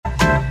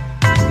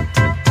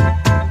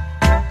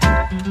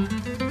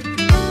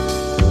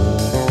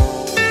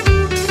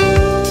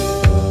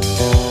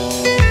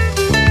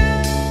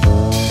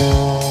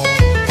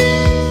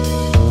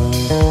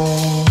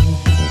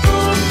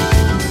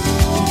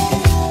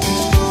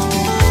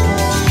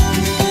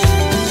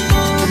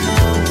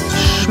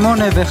8:05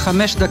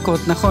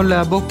 נכון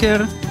להבוקר.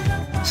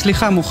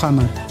 סליחה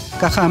מוחמד,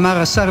 ככה אמר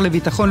השר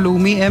לביטחון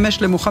לאומי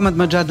אמש למוחמד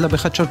מג'אדלה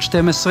בחדשות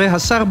 12.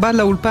 השר בא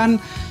לאולפן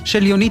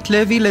של יונית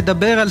לוי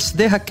לדבר על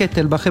שדה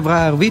הקטל בחברה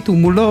הערבית,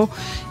 ומולו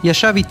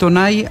ישב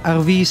עיתונאי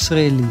ערבי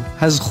ישראלי.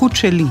 הזכות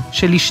שלי,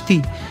 של אשתי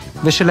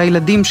ושל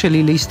הילדים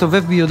שלי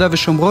להסתובב ביהודה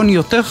ושומרון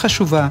יותר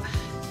חשובה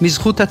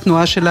מזכות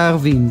התנועה של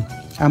הערבים,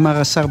 אמר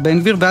השר בן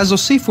גביר, ואז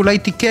הוסיף, אולי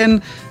תיקן,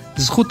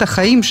 זכות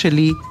החיים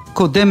שלי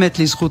קודמת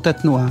לזכות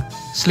התנועה.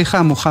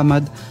 סליחה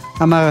מוחמד,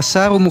 אמר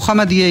השר,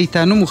 ומוחמד יהיה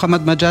איתנו,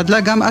 מוחמד מג'אדלה,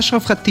 גם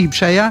אשרף חטיב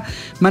שהיה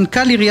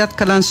מנכ"ל עיריית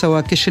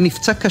קלנסווה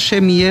כשנפצע קשה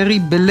מירי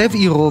בלב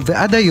עירו,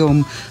 ועד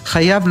היום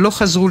חייו לא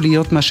חזרו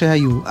להיות מה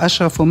שהיו.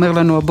 אשרף אומר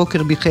לנו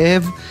הבוקר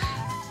בכאב,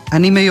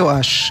 אני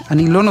מיואש,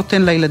 אני לא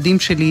נותן לילדים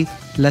שלי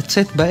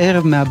לצאת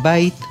בערב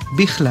מהבית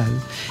בכלל.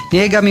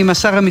 נהיה גם עם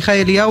השר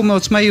עמיחי אליהו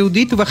מעוצמה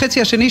יהודית,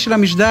 ובחצי השני של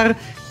המשדר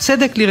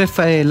צדק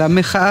לרפאל,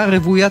 המחאה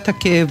רוויית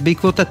הכאב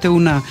בעקבות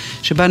התאונה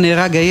שבה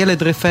נהרג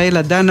הילד רפאל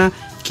אדנה,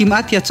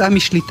 כמעט יצאה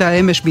משליטה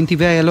אמש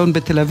בנתיבי איילון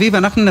בתל אביב.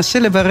 אנחנו ננסה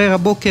לברר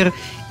הבוקר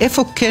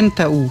איפה כן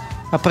טעו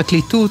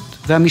הפרקליטות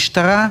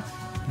והמשטרה,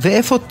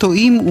 ואיפה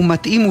טועים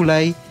ומטעים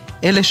אולי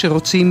אלה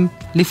שרוצים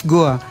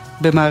לפגוע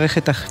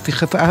במערכת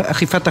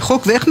אכיפת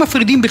החוק, ואיך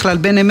מפרידים בכלל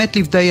בין אמת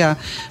לבדיה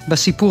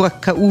בסיפור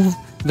הכאוב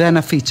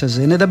והנפיץ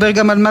הזה. נדבר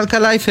גם על מלכה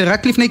לייפר,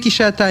 רק לפני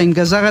כשעתיים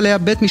גזר עליה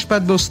בית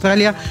משפט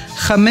באוסטרליה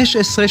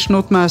 15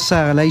 שנות מאסר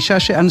על האישה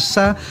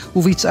שאנסה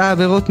וביצעה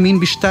עבירות מין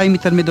בשתיים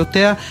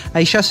מתלמידותיה,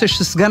 האישה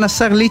שסגן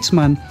השר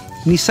ליצמן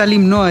ניסה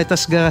למנוע את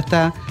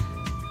הסגרתה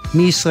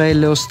מישראל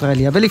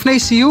לאוסטרליה. ולפני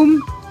סיום,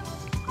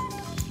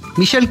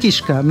 מישל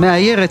קישקה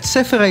מאייר את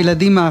ספר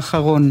הילדים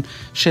האחרון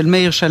של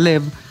מאיר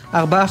שלו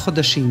 4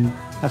 חודשים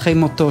אחרי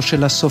מותו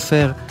של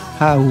הסופר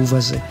האהוב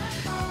הזה.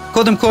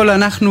 קודם כל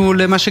אנחנו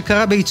למה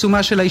שקרה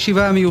בעיצומה של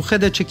הישיבה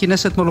המיוחדת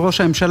שכינס אתמול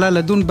ראש הממשלה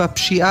לדון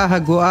בפשיעה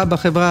הגואה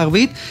בחברה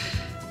הערבית.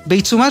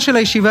 בעיצומה של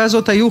הישיבה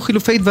הזאת היו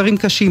חילופי דברים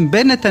קשים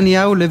בין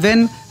נתניהו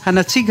לבין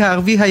הנציג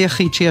הערבי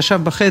היחיד שישב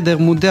בחדר,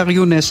 מודר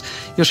יונס,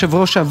 יושב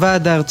ראש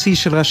הוועד הארצי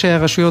של ראשי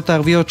הרשויות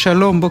הערביות.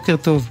 שלום, בוקר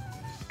טוב.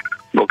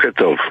 בוקר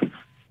טוב.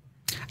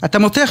 אתה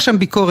מותח שם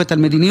ביקורת על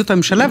מדיניות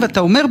הממשלה, ואתה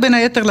אומר בין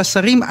היתר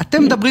לשרים,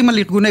 אתם מדברים על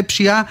ארגוני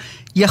פשיעה,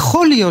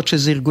 יכול להיות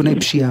שזה ארגוני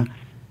פשיעה.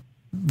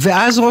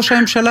 ואז ראש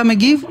הממשלה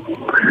מגיב?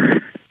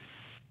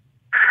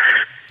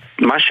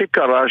 מה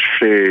שקרה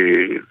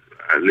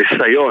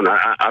ניסיון,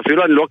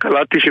 אפילו אני לא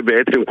קלטתי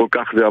שבעצם כל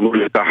כך זה אמור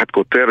לקחת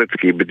כותרת,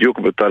 כי בדיוק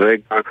באותה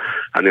רגע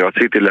אני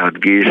רציתי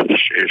להדגיש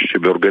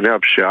שבארגוני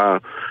הפשיעה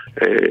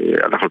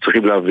אנחנו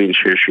צריכים להבין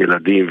שיש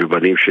ילדים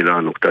ובנים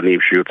שלנו קטנים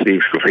שיוצאים,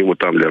 שלוחים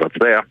אותם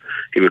לרצח,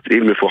 הם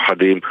יוצאים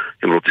מפוחדים,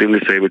 הם רוצים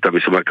לסיים את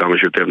המשימה כמה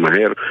שיותר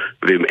מהר,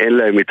 ואם אין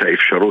להם את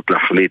האפשרות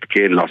להחליט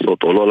כן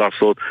לעשות או לא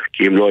לעשות,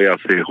 כי אם לא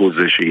יעשה הוא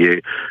זה שיהיה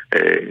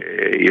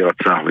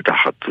ירצח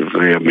מתחת.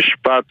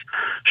 והמשפט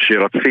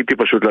שרציתי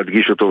פשוט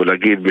להדגיש אותו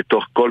ולהגיד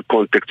בתוך כל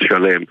קונטקסט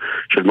שלם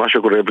של מה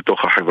שקורה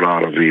בתוך החברה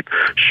הערבית,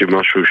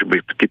 שמשהו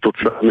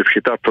כתוצאה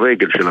מפשיטת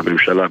רגל של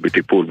הממשלה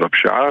בטיפול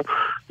בפשיעה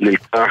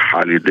נלקח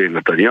על ידי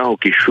נתניהו,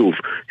 כי שוב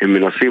הם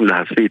מנסים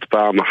להסיט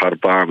פעם אחר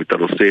פעם את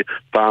הנושא,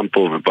 פעם פה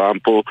ופעם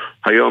פה.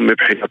 היום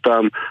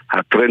מבחינתם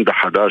הטרנד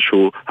החדש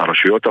הוא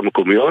הרשויות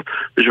המקומיות,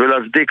 בשביל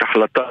להצדיק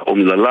החלטה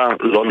אומללה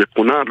לא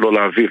נכונה לא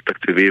להעביר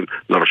תקציבים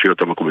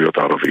לרשויות המקומיות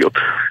הערביות.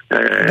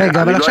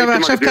 רגע, אבל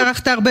עכשיו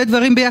קרחת הרבה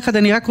דברים ביחד,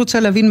 אני רק רוצה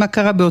להבין מה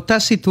קרה באותה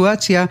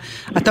סיטואציה.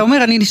 אתה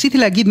אומר, אני ניסיתי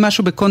להגיד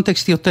משהו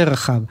בקונטקסט יותר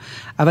רחב,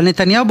 אבל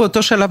נתניהו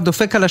באותו שלב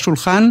דופק על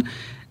השולחן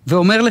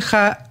ואומר לך,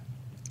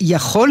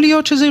 יכול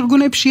להיות שזה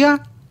ארגוני פשיעה?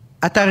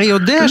 אתה הרי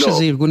יודע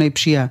שזה ארגוני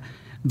פשיעה.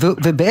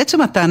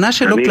 ובעצם הטענה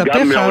שלו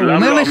כלפיך, הוא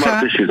אומר לך...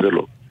 אמרתי שזה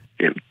לא.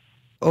 כן.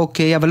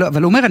 אוקיי, אבל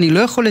הוא אומר, אני לא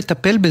יכול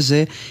לטפל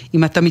בזה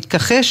אם אתה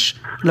מתכחש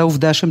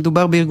לעובדה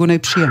שמדובר בארגוני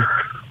פשיעה.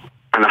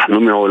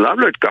 אנחנו מעולם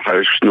לא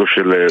התכחשנו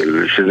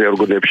שזה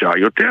ארגוני פשיעה.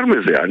 יותר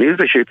מזה, אני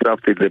זה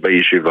שהצבתי את זה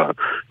בישיבה,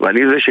 ואני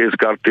זה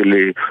שהזכרתי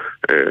לי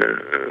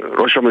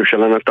ראש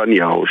הממשלה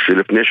נתניהו,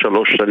 שלפני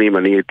 3 שנים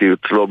אני הייתי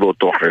אצלו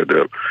באותו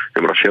חדר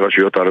עם ראשי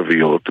רשויות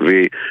ערביות,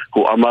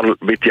 והוא אמר,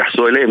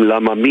 בהתייחסו אליהם,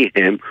 למה מי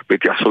הם,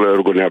 בהתייחסו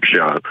לארגוני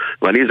הפשיעה.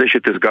 ואני זה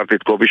שתזכרתי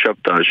את קובי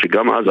שבתאי,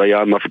 שגם אז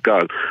היה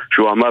המפכ"ל,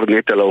 שהוא אמר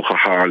נטל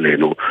ההוכחה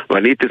עלינו,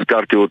 ואני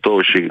תזכרתי אותו,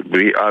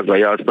 שאז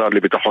היה השר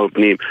לביטחון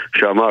פנים,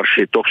 שאמר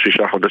שתוך 6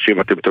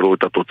 חודשים אתם תראו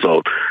את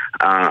התוצאות.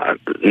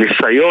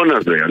 הניסיון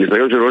הזה,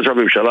 הניסיון של ראש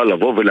הממשלה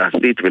לבוא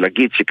ולהסית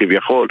ולהגיד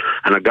שכביכול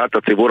הנהגת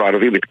הציבור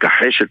הערבי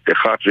מתכחשת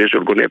לכך שיש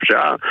ארגוני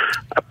פשיעה,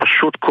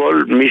 פשוט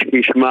כל מי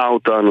שישמע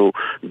אותנו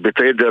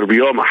בתדר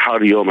ביום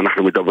אחר יום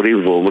אנחנו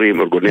מדברים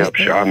ואומרים ארגוני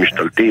הפשיעה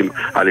משתלטים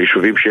על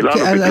היישובים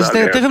שלנו. אז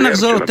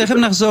תכף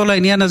נחזור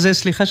לעניין הזה.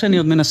 סליחה שאני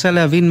עוד מנסה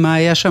להבין מה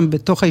היה שם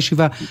בתוך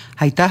הישיבה.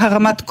 הייתה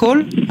הרמת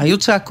קול? היו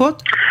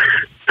צעקות?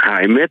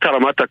 האמת,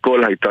 הרמת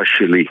הקול הייתה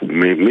שלי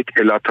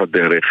מתחילת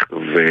הדרך,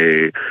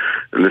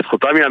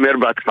 ולזכותם יאמר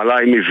בהתחלה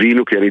הם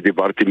הבינו, כי אני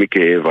דיברתי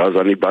מכאב, אז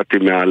אני באתי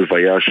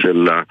מההלוויה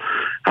של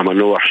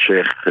המנוח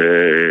שייח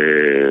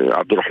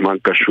עבד הרחמן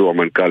קשוע,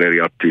 מנכ"ל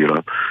עיריית טירה,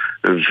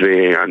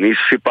 ואני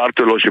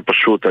סיפרתי לו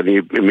שפשוט אני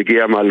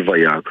מגיע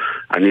מהלוויה,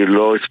 אני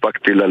לא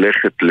הספקתי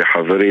ללכת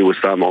לחברי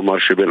וסם עומר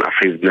שבן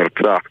אחיו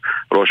נרצח,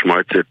 ראש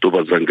מועצת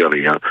טובה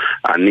זנגריה.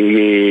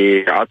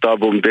 אני עטה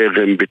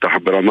בומדגם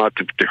ברמת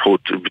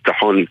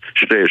ביטחון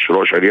 6,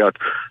 ראש עיריית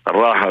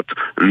רהט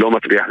לא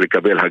מצליח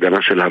לקבל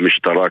הגנה של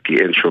המשטרה כי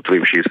אין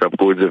שוטרים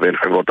שיספקו את זה ואין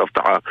חברות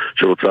אבטחה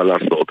שרוצה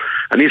לעשות.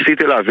 אני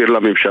ניסיתי להעביר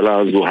לממשלה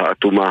הזו,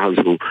 האטומה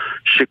הזו,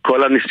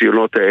 שכל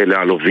הניסיונות האלה,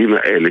 העלובים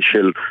האלה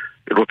של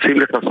רוצים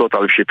לכנסות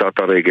על פשיטת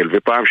הרגל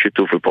ופעם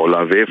שיתוף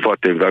ופעולה ואיפה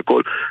אתם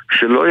והכל,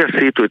 שלא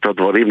יסיטו את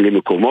הדברים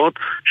למקומות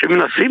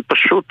שמנסים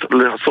פשוט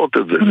לעשות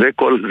את זה.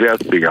 זה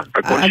השיח.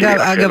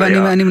 אגב,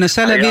 אני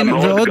מנסה להבין,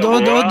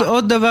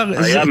 ועוד דבר,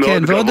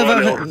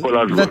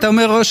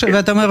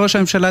 ואתה אומר ראש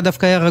הממשלה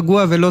דווקא היה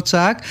רגוע ולא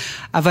צעק,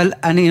 אבל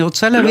אני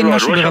רוצה להבין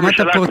משהו ברמת ראש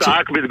הממשלה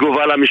צעק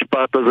בתגובה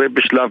למשפט הזה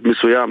בשלב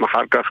מסוים,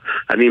 אחר כך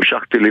אני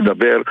המשכתי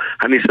לדבר.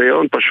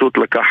 הניסיון פשוט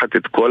לקחת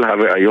את כל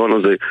הרעיון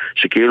הזה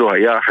שכאילו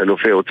היה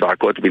חילופי או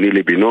צעקות ביני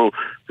לבינו,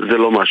 זה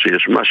לא מה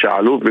שיש, מה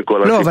שעלוב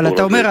מכל הסיפור הזה.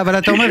 לא, אבל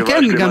אתה אומר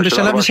כן, גם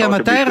בשלב מסוים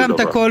אתה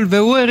הרמת קול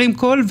והוא הרים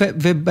קול,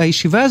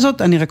 ובישיבה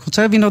הזאת אני רק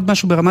רוצה להבין עוד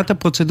משהו ברמת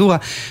הפרוצדורה.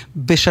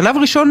 בשלב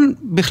ראשון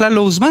בכלל לא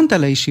הוזמנת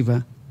לישיבה.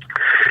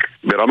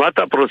 ברמת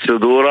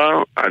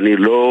הפרוצדורה, אני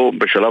לא,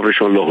 בשלב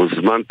ראשון לא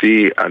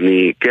הוזמנתי,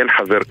 אני כן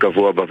חבר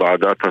קבוע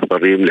בוועדת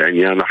השרים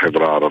לעניין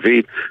החברה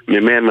הערבית,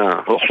 ממנה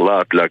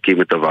הוחלט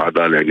להקים את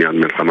הוועדה לעניין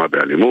מלחמה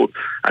באלימות,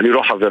 אני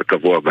לא חבר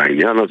קבוע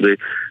בעניין הזה,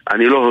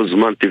 אני לא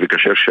הוזמנתי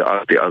וכאשר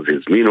שאלתי אז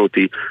הזמינו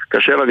אותי,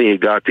 כאשר אני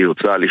הגעתי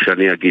הוצאה לי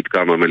שאני אגיד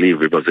כמה מילים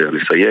ובזה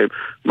אני אסיים,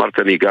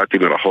 אמרתי אני הגעתי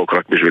מרחוק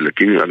רק בשביל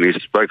להקים, אני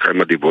הספקתי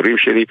עם הדיבורים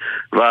שלי,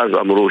 ואז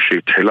אמרו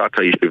שתחילת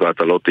הישיבה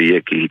אתה לא תהיה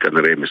כי היא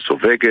כנראה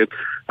מסווגת,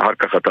 אחר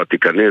כך אתה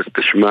תיכנס,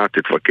 תשמע,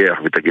 תתווכח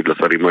ותגיד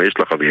לשרים מה יש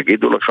לך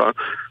ויגידו לך.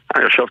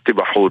 ישבתי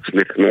בחוץ,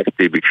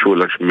 נכנסתי, ביקשו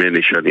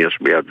ממני שאני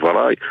אשמיע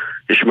דבריי,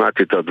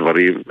 השמעתי את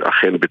הדברים,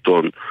 אכן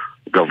בטון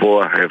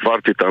גבוה,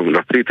 העברתי אותם,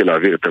 רציתי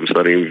להעביר את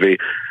המסרים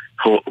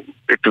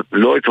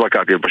ולא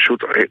התווכחתי,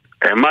 פשוט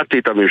העמדתי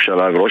את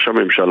הממשלה וראש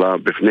הממשלה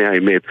בפני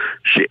האמת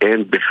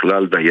שאין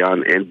בכלל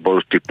דיין, אין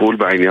בו טיפול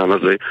בעניין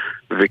הזה,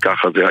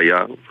 וככה זה היה.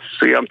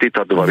 סיימתי את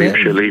הדברים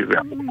שלי.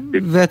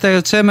 ואתה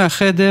יוצא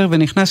מהחדר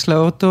ונכנס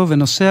לאוטו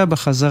ונוסע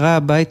בחזרה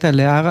הביתה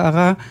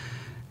לערערה,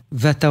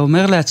 ואתה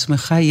אומר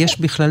לעצמך,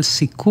 יש בכלל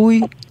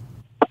סיכוי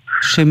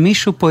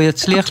שמישהו פה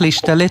יצליח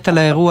להשתלט על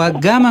האירוע,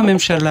 גם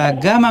הממשלה,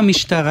 גם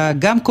המשטרה,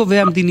 גם קובעי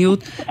המדיניות,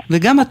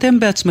 וגם אתם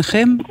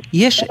בעצמכם,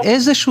 יש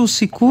איזשהו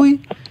סיכוי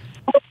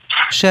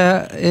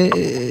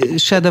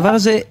שהדבר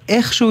הזה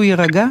איכשהו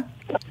יירגע?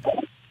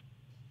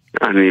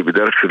 אני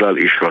בדרך כלל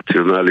איש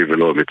רציונלי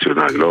ולא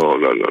אמוציונלי,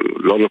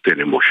 לא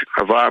נותן אמושן.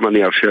 אבל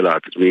אני ארשה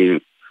לעצמי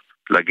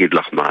להגיד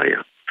לך מה היה.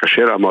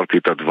 כאשר אמרתי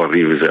את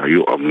הדברים, וזה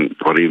היו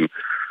דברים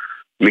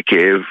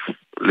מכאב,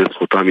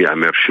 לזכותם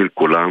יאמר של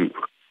כולם,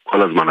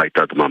 כל הזמן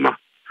הייתה דממה.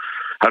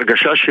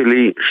 הרגשה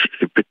שלי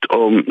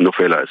שפתאום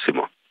נופל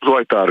האסימון. זו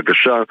הייתה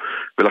הרגשה,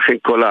 ולכן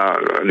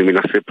אני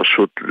מנסה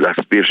פשוט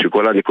להסביר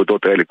שכל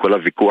הנקודות האלה, כל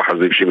הוויכוח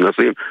הזה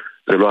שמנסים,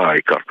 זה לא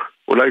העיקר.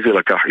 אולי זה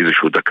לקח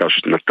איזשהו דקה,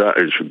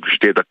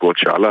 2 דקות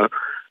שעלה,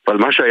 אבל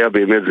מה שהיה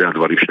באמת זה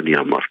הדברים שאני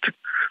אמרתי.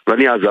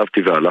 ואני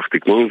עזבתי והלכתי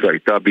כמו,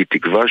 והייתה בי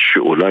תקווה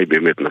שאולי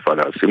באמת נפל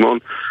האסימון,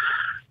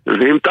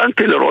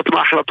 והמתנתי לראות מה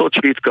ההחלטות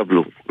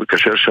שהתקבלו,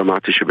 וכאשר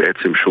שמעתי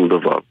שבעצם שום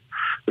דבר.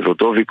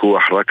 ואותו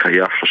ויכוח רק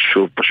היה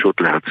חשוב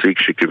פשוט להציג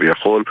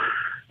שכביכול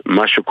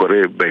מה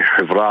שקורה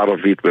בחברה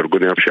הערבית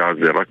בארגוני הפשיעה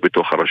זה רק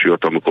בתוך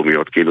הרשויות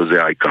המקומיות, כאילו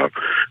זה העיקר.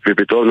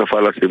 ופתאום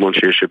נפל הסימון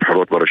שיש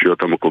בחירות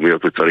ברשויות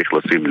המקומיות וצריך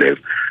לשים לב.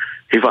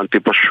 הבנתי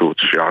פשוט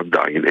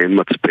שעדיין אין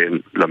מצפן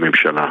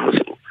לממשלה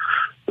הזו.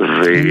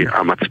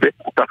 והמצפן,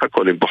 כך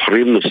הכל, הם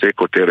בוחרים נושא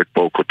כותרת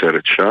פה,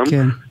 כותרת שם,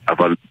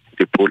 אבל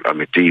טיפול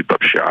אמיתי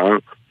בפשיעה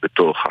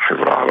בתוך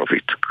החברה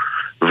הערבית.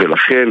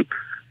 ולכן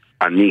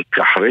אני,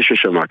 אחרי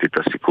ששמעתי את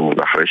הסיכום,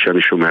 ואחרי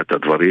שאני שומע את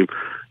הדברים,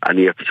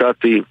 אני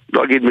יצאתי,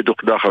 לא אגיד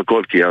מדוכדך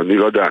הכל, כי אני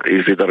לא יודע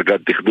איזה דרגת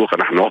דכדוך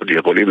אנחנו עוד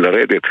יכולים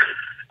לרדת,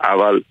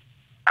 אבל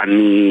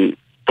אני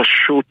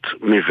פשוט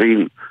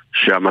מבין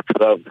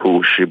שהמצב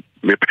הוא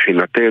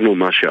שמבחינתנו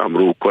מה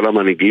שאמרו כל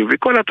המנהיגים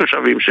וכל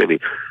התושבים שלי,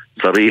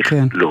 צריך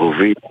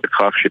להוביל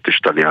לכך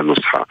שתשתנה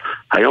הנוסחה.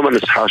 היום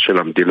הנוסחה של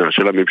המדינה,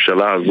 של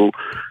הממשלה הזו,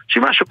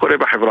 שמה שקורה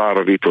בחברה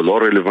הערבית הוא לא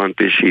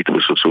רלוונטי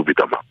שיתבססו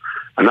בדמה.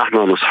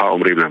 אנחנו הנוסחה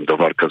אומרים להם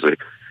דבר כזה,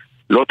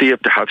 לא תהיה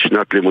פתיחת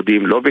שנת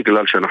לימודים, לא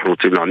בגלל שאנחנו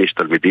רוצים להעניש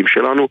תלמידים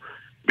שלנו,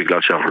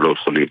 בגלל שאנחנו לא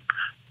יכולים.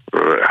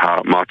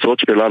 המועצות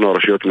שלנו,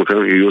 הרשויות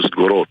המקומיות, יהיו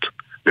סגורות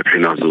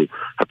מבחינה זו.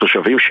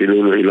 התושבים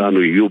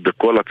שלנו יהיו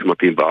בכל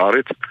הצמתים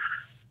בארץ,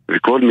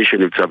 וכל מי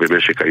שנמצא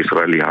במשק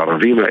הישראלי,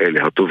 הערבים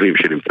האלה, הטובים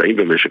שנמצאים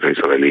במשק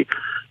הישראלי,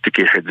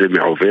 תיקח את זה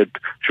מעובד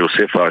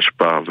שאוסף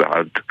ההשפעה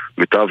ועד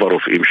מיטב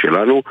הרופאים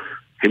שלנו,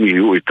 הם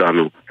יהיו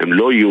איתנו, הם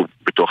לא יהיו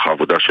בתוך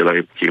העבודה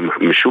שלהם, כי הם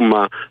משום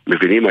מה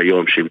מבינים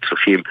היום שהם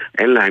צריכים,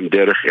 אין להם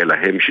דרך אלא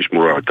הם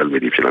שישמרו על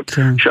התלמידים שלהם.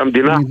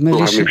 שהמדינה,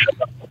 הממשלה,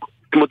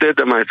 תמודד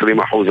עם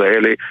ה-20%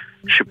 האלה,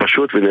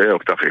 שפשוט ונראה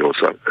אותך היא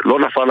עושה. לא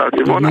נפל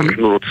האסימון,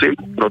 אנחנו רוצים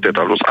לתת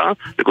הנוסחה,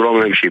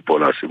 לגרום להם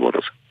שיפול האסימון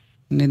הזה.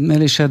 נדמה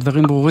לי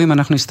שהדברים ברורים,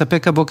 אנחנו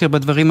נסתפק הבוקר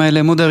בדברים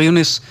האלה. מודר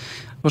יונס,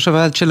 ראש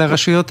הוועד של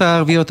הרשויות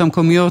הערביות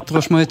המקומיות,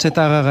 ראש מועצת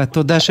ערערה,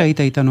 תודה שהיית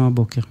איתנו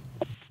הבוקר.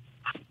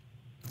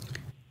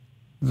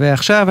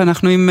 ועכשיו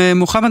אנחנו עם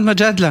מוחמד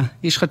מג'אדלה,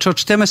 איש חדשות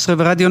 12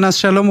 ורדיו נס.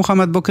 שלום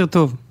מוחמד, בוקר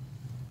טוב.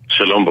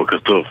 שלום, בוקר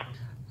טוב.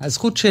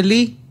 הזכות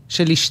שלי,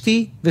 של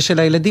אשתי ושל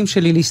הילדים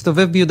שלי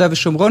להסתובב ביהודה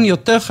ושומרון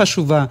יותר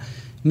חשובה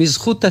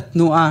מזכות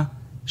התנועה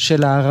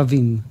של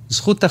הערבים.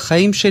 זכות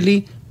החיים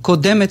שלי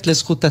קודמת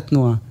לזכות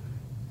התנועה.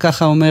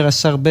 ככה אומר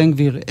השר בן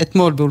גביר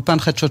אתמול באולפן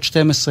חדשות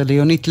 12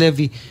 ליונית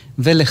לוי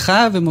ולך,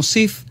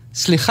 ומוסיף,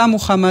 סליחה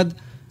מוחמד,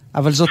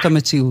 אבל זאת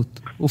המציאות.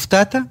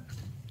 הופתעת?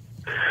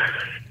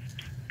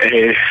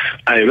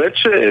 האמת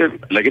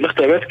להגיד לך את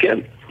האמת, כן,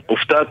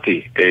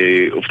 הופתעתי.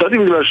 הופתעתי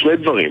בגלל שני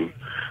דברים.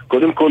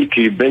 קודם כל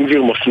כי בן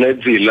גביר מפנה את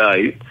זה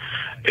אליי,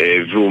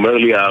 והוא אומר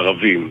לי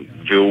הערבים,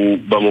 והוא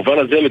במובן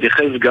הזה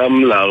מתייחס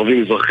גם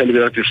לערבים אזרחי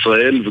מדינת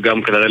ישראל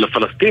וגם כנראה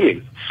לפלסטינים,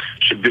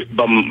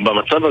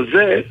 שבמצב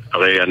הזה,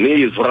 הרי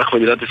אני אזרח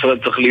מדינת ישראל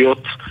צריך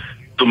להיות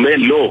דומה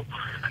לו,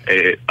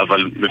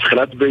 אבל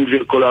מבחינת בן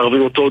גביר כל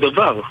הערבים אותו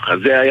דבר. אז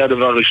זה היה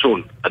הדבר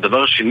הראשון.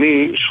 הדבר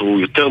השני,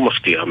 שהוא יותר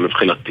מפתיע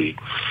מבחינתי,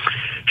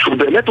 שהוא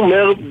באמת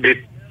אומר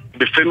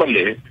בפה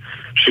מלא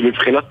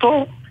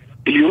שמבחינתו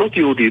עליונות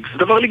יהודית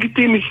זה דבר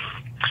לגיטימי,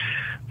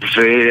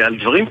 ועל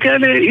דברים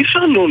כאלה אי אפשר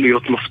לא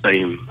להיות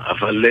מפתעים,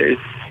 אבל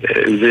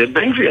זה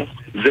בן גביר,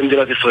 זה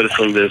מדינת ישראל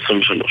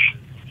 2023.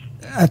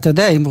 אתה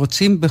יודע, אם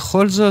רוצים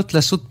בכל זאת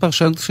לעשות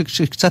פרשנות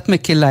שקצת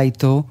מקלה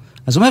איתו,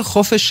 אז הוא אומר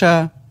חופש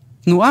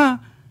התנועה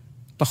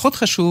פחות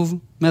חשוב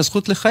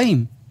מהזכות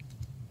לחיים.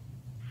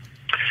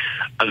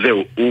 אז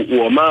זהו,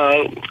 הוא אמר,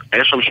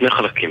 היה שם שני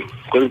חלקים.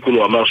 קודם כל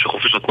הוא אמר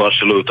שחופש התנועה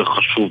שלו יותר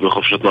חשוב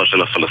מחופש התנועה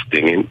של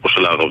הפלסטינים או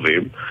של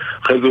הערבים.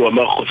 אחרי זה הוא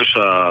אמר חופש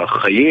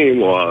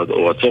החיים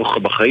או הצורך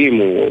בחיים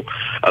או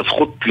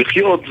הזכות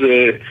לחיות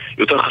זה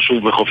יותר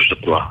חשוב מחופש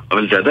התנועה.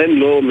 אבל זה עדיין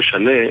לא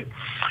משנה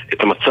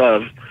את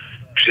המצב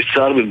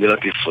כששר במדינת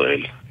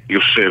ישראל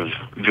יושב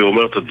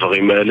ואומר את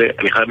הדברים האלה.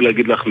 אני חייב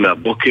להגיד לך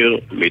מהבוקר,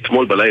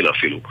 מאתמול בלילה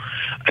אפילו,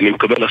 אני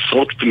מקבל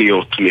עשרות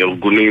פניות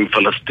מארגונים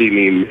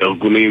פלסטינים,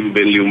 ארגונים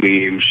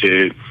בינלאומיים,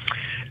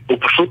 שהוא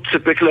פשוט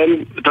ספק להם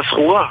את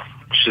הסחורה,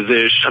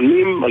 שזה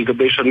שנים על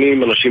גבי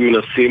שנים אנשים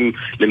מנסים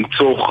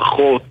למצוא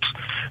הוכחות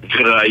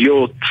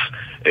וראיות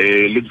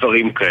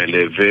לדברים כאלה,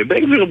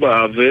 ובן גביר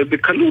בא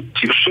ובקלות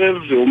יושב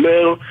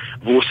ואומר,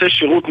 והוא עושה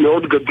שירות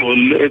מאוד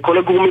גדול כל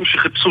הגורמים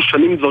שחיפשו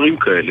שנים דברים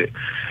כאלה,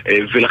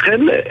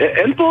 ולכן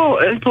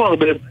אין פה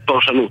הרבה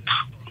פרשנות.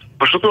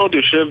 פשוט מאוד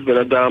יושב בן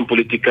אדם,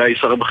 פוליטיקאי,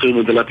 שר הבכיר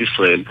במדינת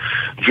ישראל,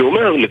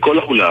 ואומר לכל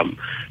העולם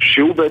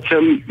שהוא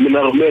בעצם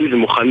מנרמל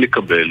ומוכן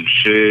לקבל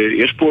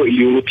שיש פה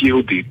עליונות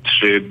יהודית,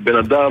 שבן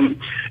אדם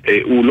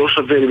הוא לא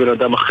שווה לבן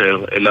אדם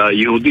אחר, אלא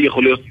יהודי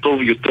יכול להיות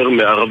טוב יותר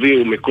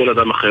מערבי ומכל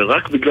אדם אחר,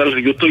 רק בגלל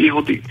היותו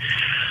יהודי.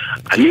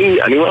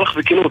 אני אומר לך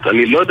בכנות,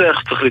 אני לא יודע איך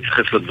צריך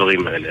להתייחס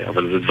לדברים האלה,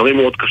 אבל זה דברים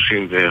מאוד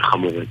קשים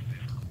וחמורים.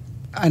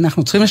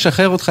 אנחנו צריכים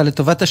לשחרר אותך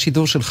לטובת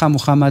השידור שלך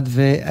מוחמד,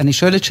 ואני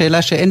שואלת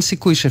שאלה שאין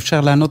סיכוי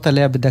שאפשר לענות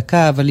עליה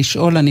בדקה, אבל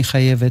לשאול אני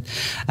חייבת.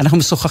 אנחנו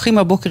משוחחים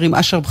הבוקר עם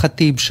אשר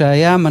בחטיב,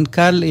 שהיה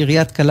מנכ"ל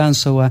עיריית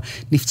קלנסווה,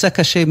 נפצע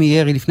קשה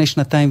מירי לפני 2.5,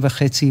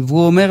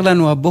 והוא אומר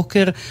לנו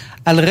הבוקר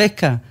על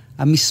רקע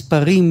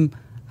המספרים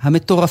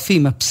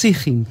המטורפים,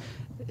 הפסיכיים,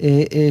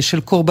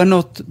 של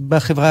קורבנות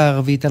בחברה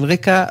הערבית, על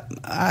רקע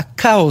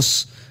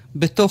הכאוס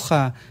בתוך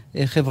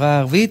החברה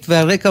הערבית,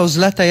 ועל רקע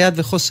אוזלת היד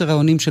וחוסר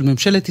האונים של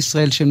ממשלת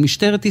ישראל, של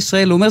משטרת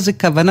ישראל. הוא אומר, זה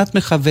כוונת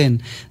מכוון,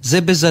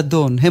 זה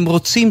בזדון, הם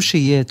רוצים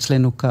שיהיה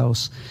אצלנו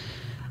כאוס.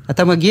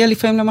 אתה מגיע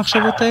לפעמים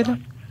למחשבות האלה?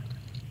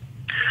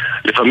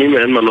 לפעמים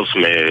אין מנוס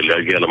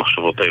להגיע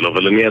למחשבות האלה,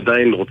 אבל אני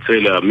עדיין רוצה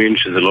להאמין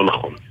שזה לא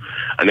נכון.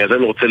 אני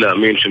עדיין רוצה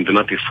להאמין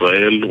שמדינת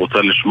ישראל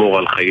רוצה לשמור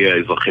על חיי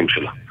האזרחים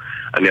שלה.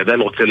 אני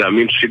עדיין רוצה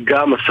להאמין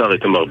שגם השר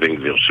איתמר בן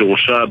גביר,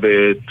 שהורשע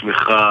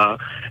בתמיכה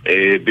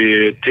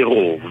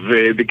בטרור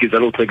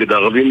ובגזענות נגד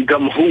הערבים,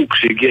 גם הוא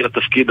כשהגיע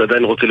לתפקיד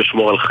עדיין רוצה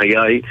לשמור על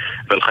חיי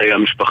ועל חיי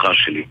המשפחה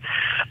שלי.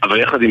 אבל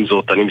יחד עם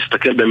זאת, אני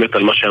מסתכל באמת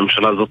על מה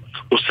שהממשלה הזאת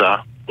עושה,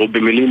 או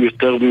במילים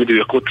יותר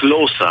מדויקות לא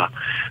עושה,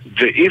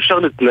 ואי אפשר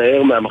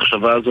להתנער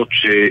מהמחשבה הזאת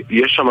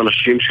שיש שם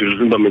אנשים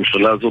שיושבים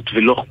בממשלה הזאת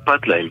ולא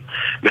אכפת להם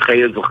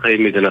בחיי אזרחי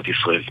מדינת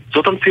ישראל.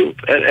 זאת המציאות,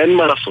 אין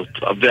מה לעשות.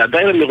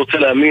 ועדיין אני רוצה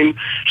להאמין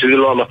שזה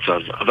לא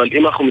המצב. אבל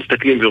אם אנחנו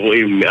מסתכלים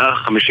ורואים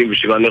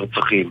 157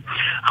 נרצחים,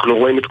 אנחנו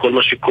רואים את כל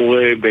מה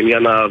שקורה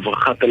בעניין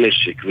הברחת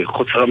הנשק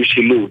וחוסר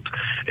המשילות,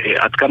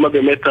 עד כמה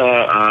באמת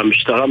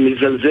המשטרה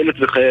מזלזלת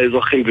בחיי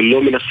האזרחים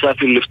ולא מנסה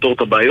אפילו לפתור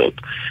את הבעיות,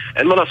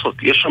 אין מה לעשות.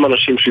 יש שם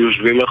אנשים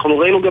שיושבים, אנחנו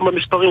ראינו גם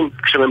במספרים,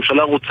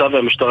 כשהממשלה רוצה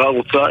והמשטרה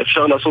רוצה,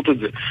 אפשר לעשות את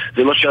זה.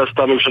 זה מה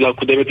שעשתה הממשלה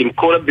הקודמת עם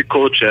כל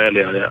הביקורת שהיה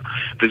עליה,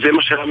 וזה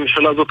מה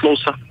שהממשלה הזאת לא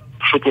עושה.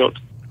 פשוט מאוד.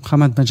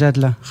 מוחמד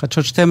מג'אדלה,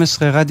 חדשות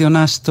 12, רדיו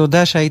נס,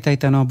 תודה שהיית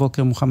איתנו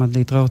הבוקר מוחמד,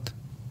 להתראות.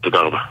 תודה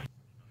רבה.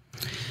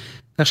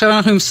 עכשיו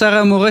אנחנו עם שר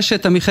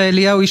המורשת, עמיחי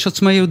אליהו, איש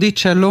עוצמה יהודית,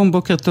 שלום,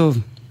 בוקר טוב.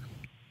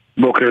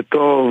 בוקר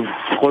טוב,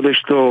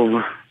 חודש טוב.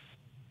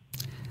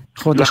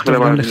 חודש טוב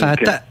גם לך.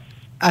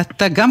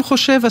 אתה גם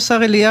חושב, השר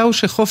אליהו,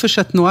 שחופש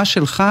התנועה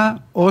שלך,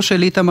 או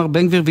של איתמר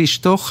בן גביר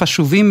ואשתו,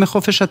 חשובים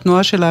מחופש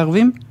התנועה של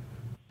הערבים?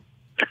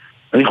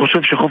 אני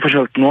חושב שחופש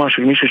התנועה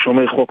של מי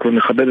ששומר חוק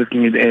ומכבד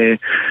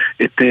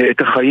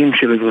את החיים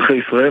של אזרחי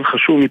ישראל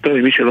חשוב יותר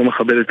ממי שלא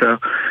מכבד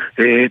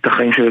את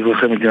החיים של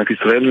אזרחי מדינת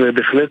ישראל.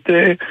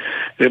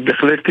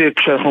 ובהחלט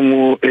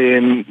כשאנחנו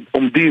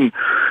עומדים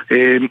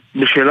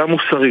בשאלה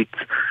מוסרית,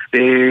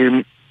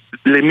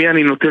 למי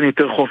אני נותן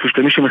יותר חופש,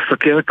 למי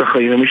שמסכן את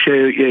החיים, למי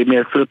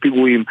שמייצר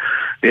פיגועים,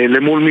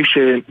 למול מי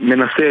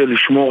שמנסה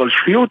לשמור על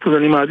שפיות, אז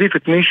אני מעדיף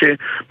את מי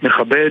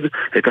שמכבד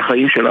את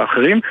החיים של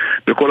האחרים.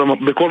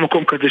 בכל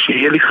מקום כזה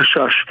שיהיה לי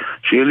חשש,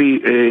 שיהיה לי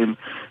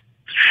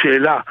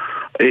שאלה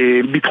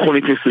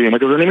ביטחונית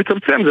מסוימת, אז אני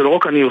מצמצם, זה לא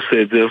רק אני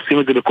עושה את זה, עושים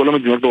את זה בכל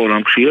המדינות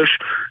בעולם. כשיש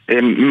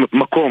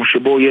מקום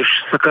שבו יש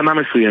סכנה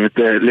מסוימת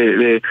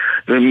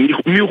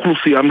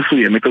מאוכלוסייה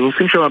מסוימת, אז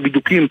עושים שם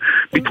בידוקים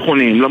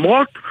ביטחוניים,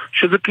 למרות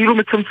שזה כאילו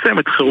מצמצם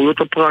את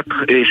חירויות הפרט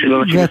של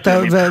אנשים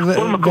מסוימים.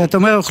 ואתה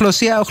אומר,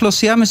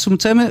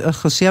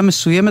 אוכלוסייה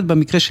מסוימת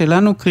במקרה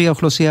שלנו, קרי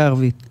האוכלוסייה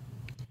הערבית.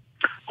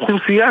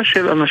 אוכלוסייה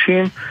של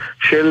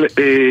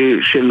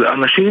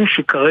אנשים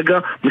שכרגע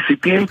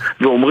מסיתים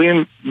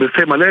ואומרים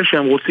בפה מלא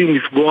שהם רוצים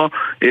לפגוע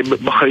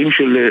בחיים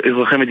של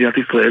אזרחי מדינת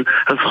ישראל.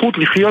 הזכות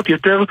לחיות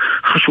יותר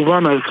חשובה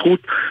מהזכות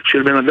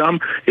של בן אדם,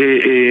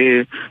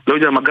 לא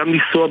יודע מה, גם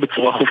לנסוע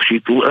בצורה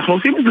חופשית. אנחנו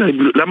עושים את זה,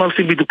 למה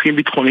עושים בידוקים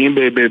ביטחוניים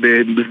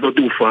בשדות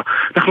תעופה?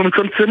 אנחנו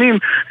מצמצמים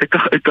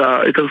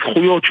את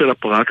הזכויות של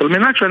הפרט על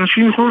מנת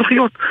שאנשים יוכלו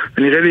לחיות.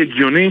 זה נראה לי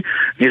הגיוני,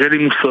 נראה לי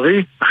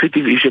מוסרי, הכי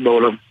טבעי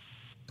שבעולם.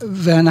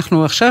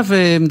 ואנחנו עכשיו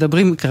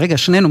מדברים, כרגע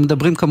שנינו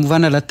מדברים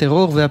כמובן על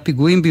הטרור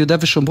והפיגועים ביהודה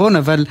ושומרון,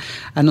 אבל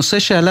הנושא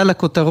שעלה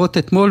לכותרות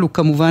אתמול הוא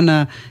כמובן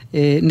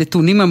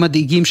הנתונים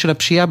המדאיגים של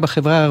הפשיעה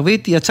בחברה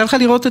הערבית. יצא לך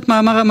לראות את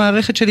מאמר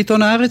המערכת של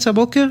עיתון הארץ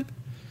הבוקר?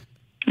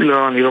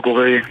 לא, אני לא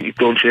קורא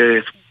עיתון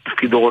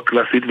שתפקידו רק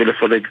להסית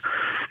ולפלג.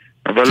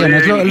 כן,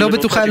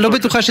 את לא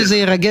בטוחה שזה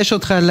ירגש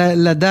אותך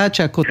לדעת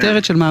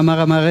שהכותרת של מאמר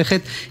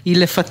המערכת היא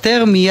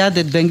לפטר מיד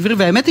את בן גביר,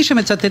 והאמת היא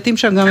שמצטטים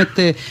שם גם את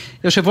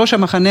יושב ראש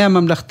המחנה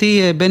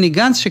הממלכתי בני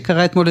גנץ,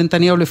 שקרא אתמול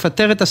לנתניהו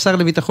לפטר את השר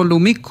לביטחון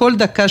לאומי, כל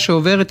דקה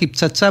שעוברת היא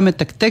פצצה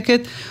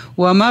מתקתקת.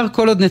 הוא אמר,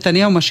 כל עוד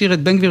נתניהו משאיר את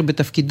בן גביר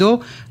בתפקידו,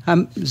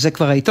 זה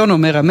כבר העיתון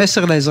אומר,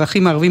 המסר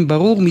לאזרחים הערבים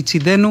ברור,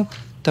 מצידנו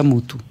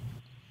תמותו.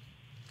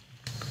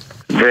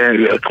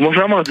 וכמו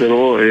שאמרת,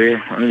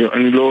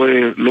 אני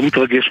לא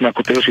מתרגש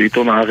מהכותרת של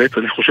עיתון הארץ.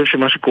 אני חושב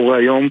שמה שקורה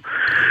היום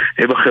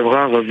בחברה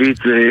הערבית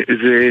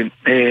זה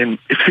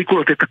הפסיקו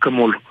לתת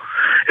אקמול.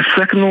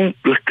 הפסקנו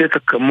לתת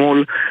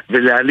אקמול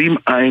ולהעלים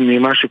עין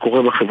ממה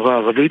שקורה בחברה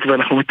הערבית,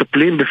 ואנחנו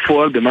מטפלים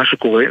בפועל במה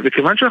שקורה,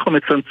 וכיוון שאנחנו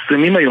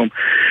מצמצמים היום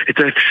את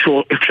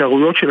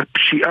האפשרויות של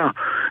הפשיעה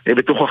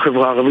בתוך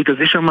החברה הערבית, אז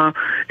יש שם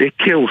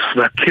כאוס,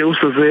 והכאוס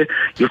הזה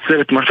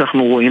יוצר את מה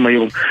שאנחנו רואים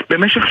היום.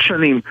 במשך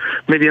שנים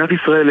מדינת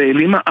ישראל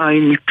העלימה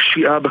עין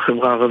מפשיעה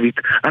בחברה הערבית.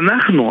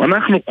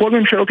 אנחנו, כל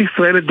ממשלות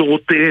ישראל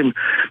לדורותיהם,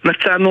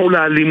 נתנו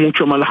לאלימות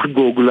שמה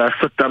לחגוג,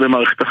 להסתה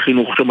במערכת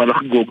החינוך שמה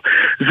לחגוג.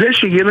 זה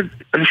שילד,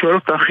 אני שואל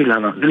אותך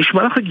אילנה, זה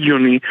נשמע לך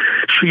הגיוני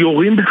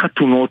שיורים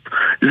בחתונות?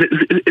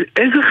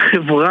 איזה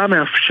חברה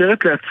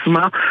מאפשרת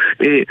לעצמה,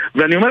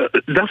 ואני אומר,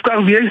 דווקא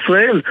ערביי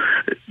ישראל,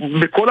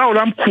 בכל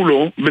העולם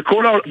כולו,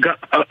 בכל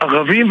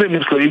ערבים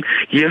ומוסלמים,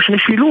 יש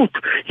משילות,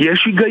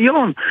 יש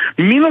היגיון.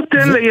 מי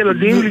נותן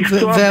לילדים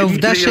לנסוע?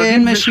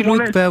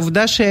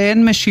 והעובדה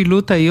שאין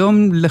משילות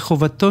היום,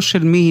 לחובתו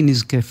של מי היא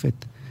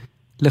נזקפת?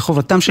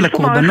 לחובתם של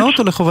הקורבנות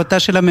או לחובתה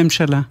של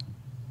הממשלה?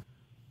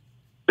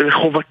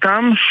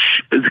 לחובתם,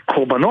 זה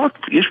קורבנות.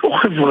 יש פה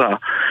חברה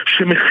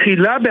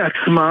שמכילה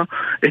בעצמה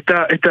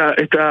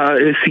את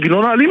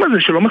הסגנון האלים הזה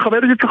שלא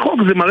מכבדת את החוק.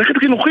 זה מערכת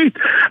חינוכית.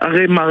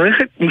 הרי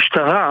מערכת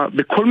משטרה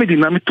בכל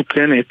מדינה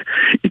מתוקנת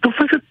היא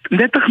תופסת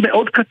נתח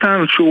מאוד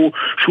קטן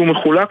שהוא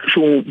מחולק,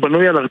 שהוא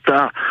בנוי על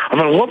הרתעה,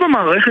 אבל רוב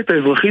המערכת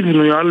האזרחית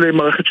בנויה על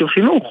מערכת של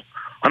חינוך.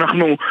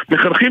 אנחנו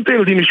מחנכים את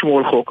הילדים לשמור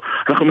על חוק,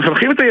 אנחנו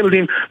מחנכים את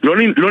הילדים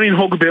לא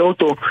לנהוג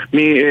באוטו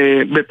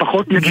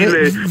בפחות מגיל,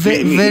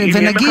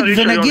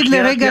 ונגיד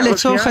לרגע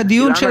לצורך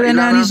הדיון של,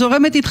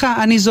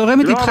 אני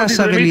זורמת איתך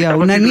שר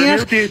אליהו,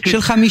 נניח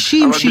של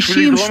 50,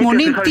 60,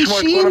 80, 90%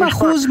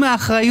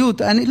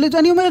 מהאחריות,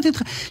 אני אומרת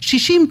איתך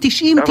 60,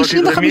 90, 95%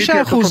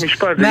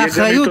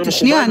 מהאחריות,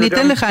 שנייה,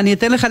 אני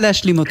אתן לך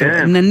להשלים אותו,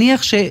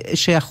 נניח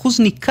שאחוז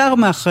ניכר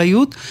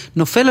מהאחריות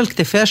נופל על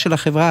כתפיה של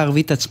החברה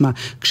הערבית עצמה,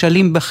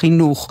 כשלים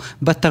בחינוך,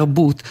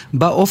 בתרבות,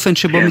 באופן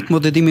שבו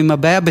מתמודדים עם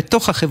הבעיה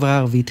בתוך החברה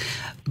הערבית.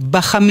 5%,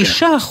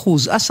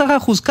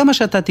 10%, כמה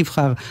שאתה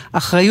תבחר,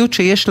 אחריות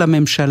שיש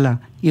לממשלה,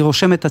 היא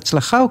רושמת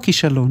הצלחה או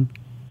כישלון?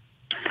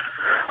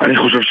 אני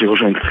חושב שהיא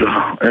רושמת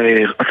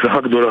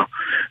הצלחה גדולה.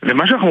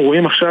 ומה שאנחנו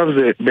רואים עכשיו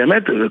זה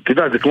באמת, אתה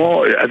יודע, זה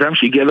כמו אדם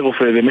שהגיע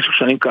לרופא ובמשך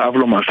שנים כאב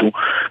לו משהו,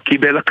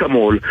 קיבל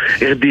אקמול,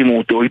 הרדימו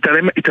אותו,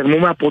 התעלמו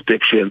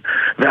מהפרוטקשן,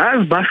 ואז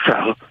בא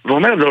שר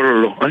ואומר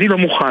לא, אני לא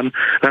מוכן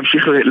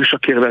להמשיך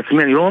לשקר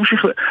לעצמי, אני לא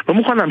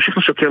מוכן להמשיך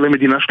לשקר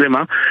למדינה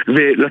שלמה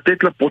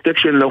ולתת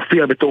לפרוטקשן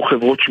להופיע בתור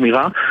חברות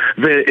שמירה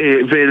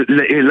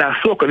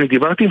ולעסוק. אני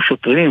דיברתי עם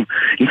שוטרים,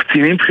 עם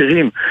קצינים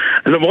בכירים,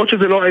 למרות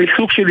שזה לא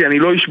העיסוק שלי, אני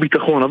לא איש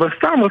ביטחון, אבל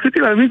סתם רציתי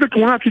להבין את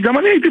התמונה, כי גם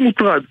אני הייתי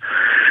מוטרד.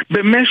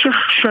 במשך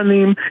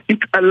שנים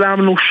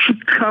התעלמנו,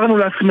 שיקרנו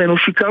לעצמנו,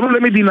 שיקרנו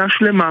למדינה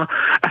שלמה,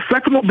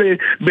 עסקנו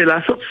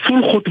בלעשות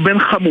סולחות בין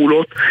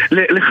חמולות,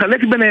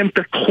 לחלק ביניהם את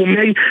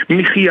התחומי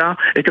מחיה,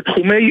 את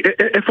התחומי,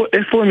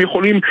 איפה הם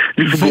יכולים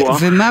לפגוע.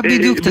 ומה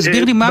בדיוק,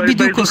 תסביר לי מה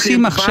בדיוק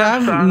עושים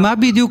עכשיו, מה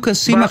בדיוק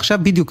עושים עכשיו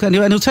בדיוק.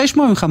 אני רוצה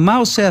לשמוע ממך, מה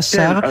עושה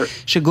השר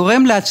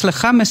שגורם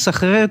להצלחה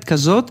מסחררת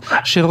כזאת,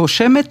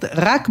 שרושמת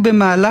רק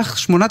במהלך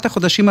 8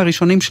 החודשים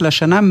הראשונים של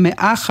השנה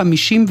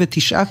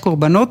 159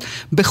 קורבנות,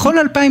 בכל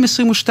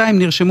 2022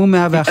 נרשמו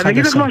 111.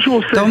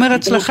 אתה אומר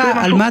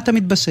הצלחה, על מה אתה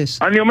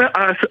מתבסס? אני אומר,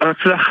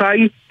 ההצלחה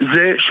היא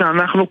זה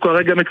שאנחנו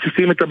כרגע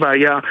מציפים את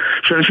הבעיה,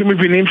 שאנשים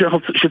מבינים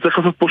שצריך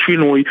לעשות פה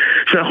שינוי,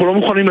 שאנחנו לא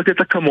מוכנים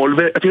לתת אקמול,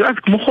 ואת יודעת,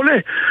 כמו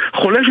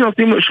חולה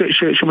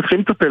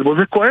שמתחילים לטפל בו,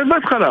 זה כואב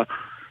בהתחלה.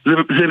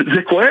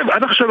 זה כואב,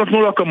 עד עכשיו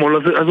נתנו לו אקמול,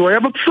 אז הוא היה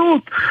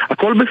מבסוט,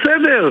 הכל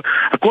בסדר,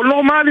 הכל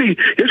נורמלי,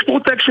 יש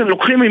פרוטקשן,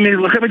 לוקחים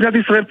מאזרחי מדינת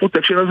ישראל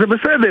פרוטקשן, אז זה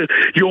בסדר,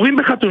 יורים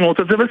בחתונות,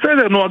 אז זה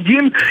בסדר,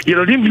 נוהגים,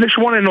 ילדים בני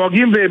 8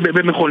 נוהגים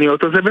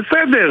במכוניות, אז זה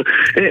בסדר,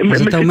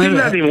 מסיתים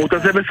לאלימות,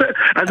 אז זה בסדר.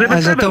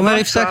 אז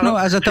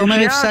אתה אומר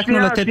הפסקנו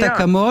לתת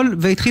אקמול,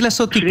 והתחיל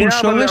לעשות טיפול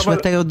שורש,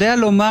 ואתה יודע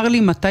לומר לי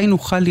מתי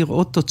נוכל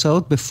לראות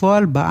תוצאות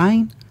בפועל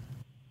בעין?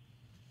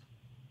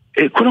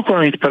 קודם כל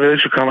אני אתפלל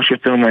שכמה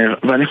שיותר מהר,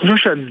 ואני חושב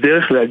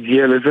שהדרך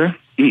להגיע לזה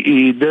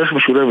היא דרך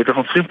משולבת.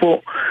 אנחנו צריכים פה,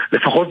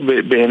 לפחות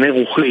בעיני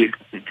רוחי,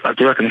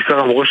 אתה יודע, אני שר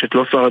המורשת,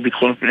 לא שר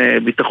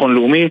ביטחון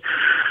לאומי,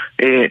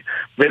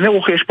 בעיני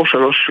רוחי יש פה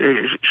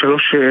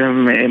שלוש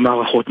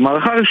מערכות.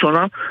 מערכה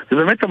ראשונה זה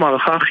באמת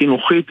המערכה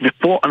החינוכית,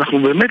 ופה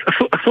אנחנו באמת,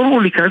 אסור לנו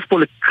להיכנס פה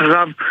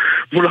לקרב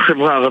מול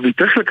החברה הערבית.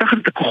 צריך לקחת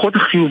את הכוחות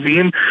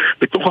החיוביים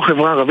בתוך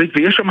החברה הערבית,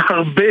 ויש שם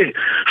הרבה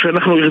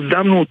שאנחנו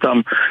הרדמנו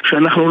אותם,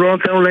 שאנחנו לא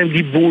נתנו להם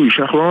גיבוי,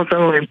 שאנחנו לא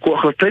נתנו להם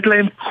כוח, לתת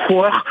להם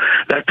כוח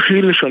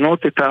להתחיל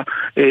לשנות את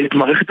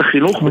מערכת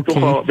החינוך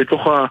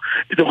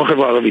בתוך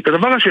החברה הערבית.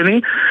 הדבר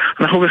השני,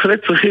 אנחנו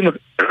בהחלט צריכים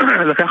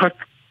לקחת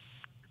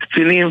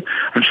קצינים,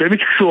 אנשי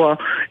מקצוע,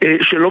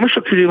 שלא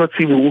משקרים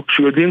לציבור,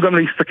 שיודעים גם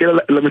להסתכל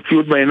על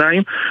המציאות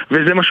בעיניים,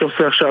 וזה מה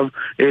שעושה עכשיו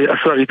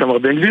השר איתמר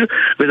בן גביר.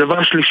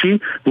 ודבר שלישי,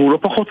 והוא לא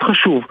פחות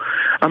חשוב,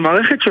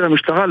 המערכת של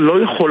המשטרה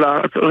לא יכולה,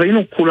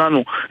 ראינו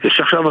כולנו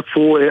שעכשיו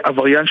עצרו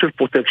עבריין של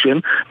פרוטקשן,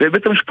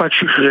 ובית המשפט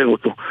שחרר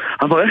אותו.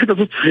 המערכת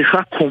הזאת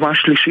צריכה קומה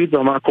שלישית,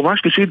 והקומה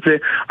השלישית זה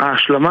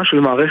ההשלמה של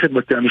מערכת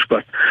בתי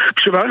המשפט.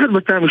 כשמערכת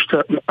בתי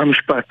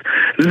המשפט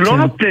לא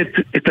נותנת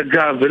את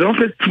הגב ולא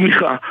נותנת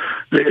תמיכה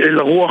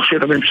לרוח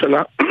של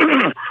הממשלה,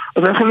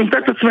 אז אנחנו נמצא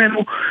את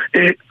עצמנו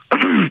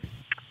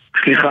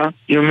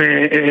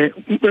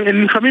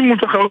נלחמים מול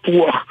תחרות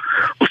רוח,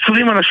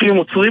 עוצרים אנשים,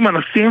 עוצרים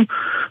אנסים,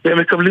 והם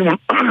מקבלים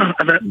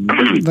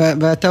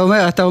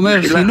ואתה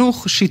אומר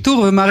חינוך,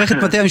 שיטור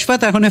ומערכת בתי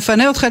המשפט. אנחנו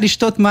נפנה אותך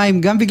לשתות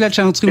מים, גם בגלל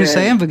שאנחנו צריכים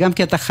לסיים, וגם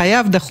כי אתה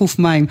חייב דחוף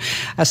מים.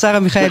 השר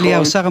עמיחי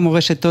אליהו, שר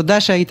המורשת, תודה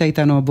שהיית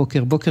איתנו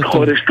הבוקר. בוקר טוב.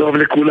 חודש טוב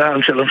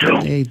לכולם, שלום שלום.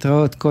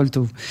 להתראות, כל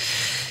טוב.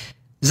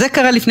 זה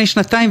קרה לפני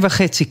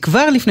 2.5,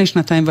 כבר לפני 2.5,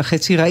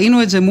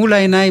 ראינו את זה מול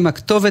העיניים,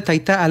 הכתובת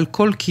הייתה על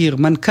כל קיר,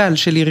 מנכ"ל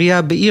של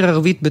עירייה בעיר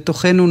ערבית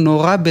בתוכנו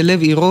נורא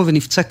בלב עירו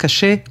ונפצע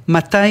קשה,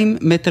 200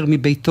 מטר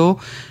מביתו,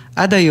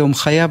 עד היום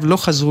חייו לא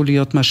חזרו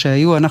להיות מה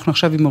שהיו. אנחנו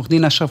עכשיו עם עורך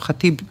דין אשרף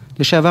חטיב,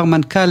 לשעבר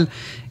מנכ"ל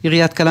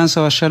עיריית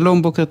קלנסווה.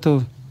 שלום, בוקר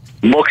טוב.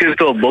 בוקר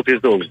טוב, בוקר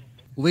טוב.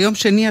 וביום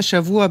שני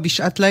השבוע,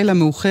 בשעת לילה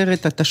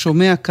מאוחרת, אתה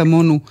שומע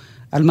כמונו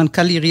על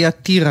מנכ"ל עיריית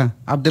טירה,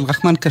 עבד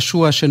אל-רחמן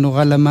קשוע,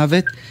 שנורא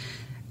למוות.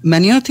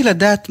 מעניין אותי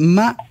לדעת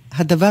מה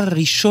הדבר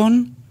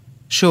הראשון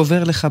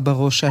שעובר לך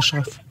בראש,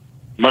 אשרף.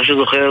 מה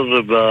שזוכר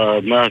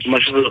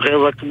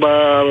רק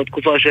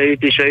בתקופה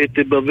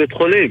שהייתי בבית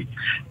חולים.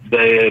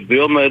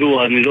 ביום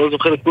האירוע אני לא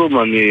זוכר כלום,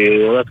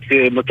 אני רק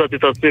מצאתי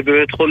את עצמי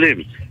בבית חולים.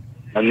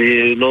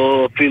 אני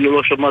אפילו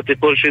לא שמעתי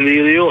קול של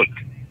יריות.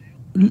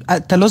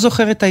 אתה לא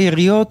זוכר את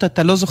היריות,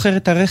 אתה לא זוכר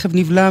את הרכב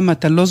נבלם,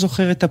 אתה לא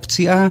זוכר את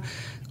הפציעה,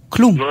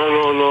 כלום.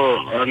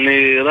 לא,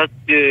 אני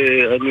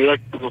רק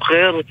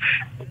זוכר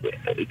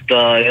את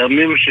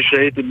הימים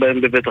שהייתי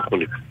בהם בבית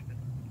החולים.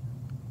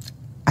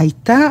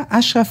 הייתה,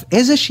 אשרף,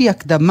 איזושהי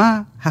הקדמה,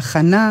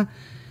 הכנה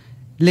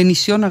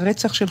לניסיון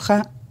הרצח שלך?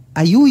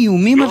 היו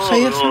איומים על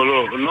חייך?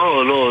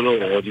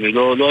 לא, אני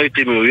לא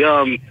הייתי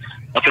מאוים,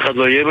 אף אחד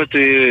לא איים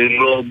אותי,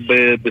 לא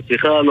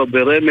בשיחה, לא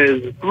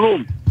ברמז,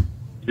 כלום.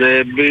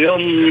 זה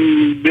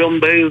ביום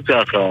בהיר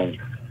ככה.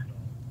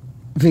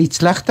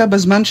 והצלחת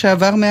בזמן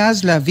שעבר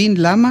מאז להבין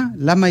למה?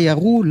 למה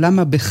ירו?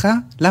 למה בך?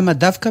 למה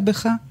דווקא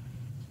בך?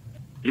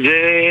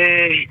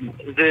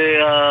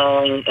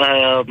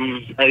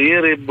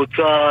 הירי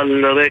בוצע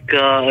על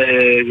רקע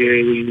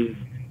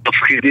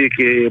תפקידי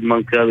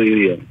כמנכ"ל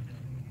עירייה.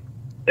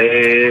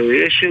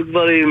 יש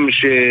דברים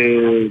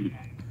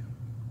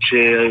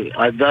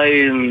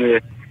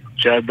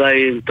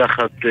שעדיין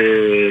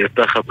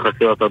תחת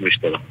חקירת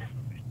המשטרה.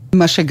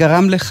 מה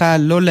שגרם לך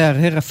לא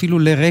להרהר אפילו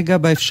לרגע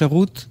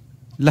באפשרות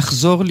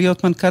לחזור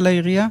להיות מנכ"ל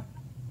העירייה?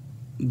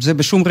 זה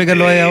בשום רגע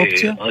לא היה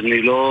אופציה?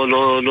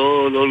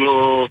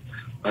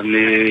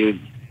 אני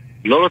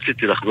לא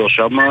רציתי לחזור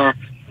שם,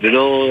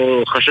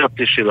 ולא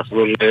חשבתי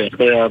שלחזור,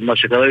 אחרי מה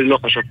שקרה לי לא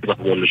חשבתי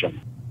לחזור לשם.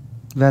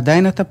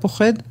 ועדיין אתה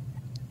פוחד?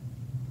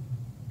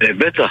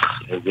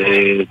 בטח, זה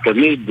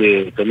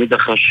תמיד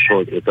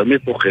החששות,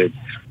 תמיד פוחד.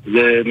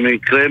 זה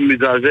מקרה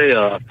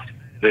מזעזע,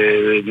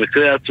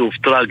 מקרה עצוב,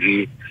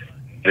 טרגי,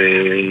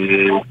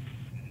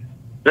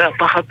 זה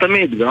הפחד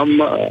תמיד, גם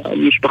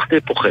משפחתי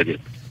פוחדת.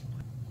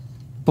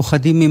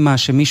 פוחדים ממה?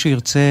 שמישהו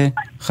ירצה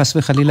חס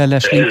וחלילה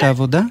להשלים את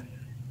העבודה?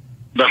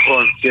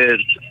 נכון, כן,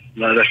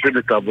 להשלים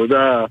את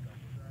העבודה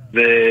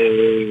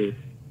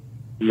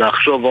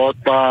ולחשוב עוד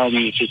פעם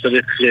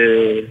שצריך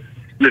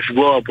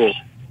לפגוע פה.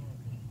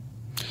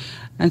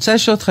 אני רוצה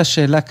לשאול אותך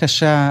שאלה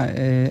קשה,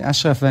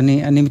 אשרף,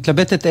 ואני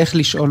מתלבטת איך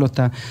לשאול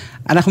אותה.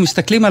 אנחנו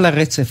מסתכלים על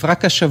הרצף,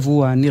 רק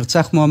השבוע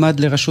נרצח מועמד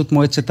לראשות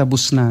מועצת אבו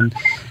סנאן,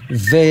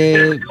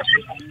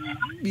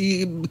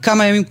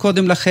 וכמה ימים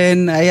קודם לכן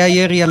היה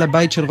ירי על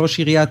הבית של ראש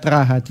עיריית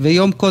רהט,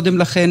 ויום קודם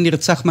לכן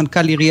נרצח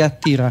מנכ"ל עיריית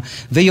טירה,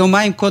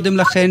 ויומיים קודם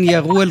לכן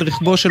ירו אל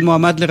רכבו של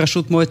מועמד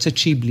לראשות מועצת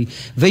שיבלי,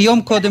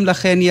 ויום קודם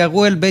לכן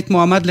ירו אל בית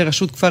מועמד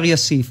לראשות כפר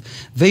יסיף,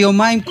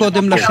 ויומיים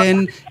קודם לכן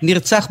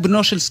נרצח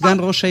בנו של סגן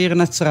ראש העיר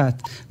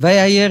נצרת,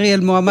 והיה ירי אל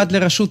מועמד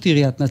לראשות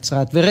עיריית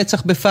נצרת,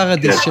 ורצח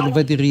בפרדיס של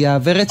עובד עירייה,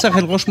 ורצח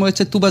אל ראש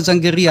מועצת טובה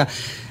זנגריה.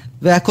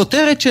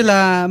 והכותרת של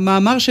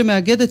המאמר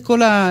שמאגד את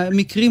כל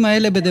המקרים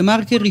האלה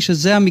בדמרקר היא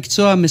שזה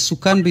המקצוע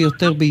המסוכן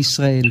ביותר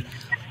בישראל.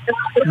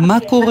 מה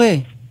קורה?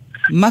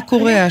 מה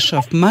קורה,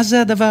 אשרף? מה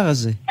זה הדבר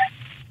הזה?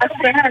 את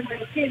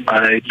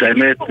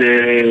האמת,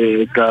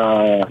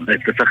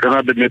 את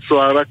הסכנה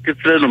במקצוע רק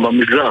אצלנו,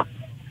 במגזר.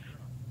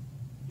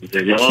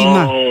 כי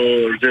מה?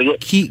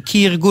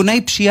 כי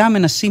ארגוני פשיעה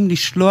מנסים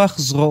לשלוח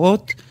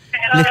זרועות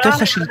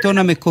לתוך השלטון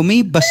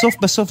המקומי,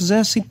 בסוף זה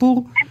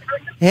הסיפור?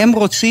 הם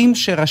רוצים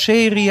שראשי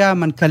עירייה,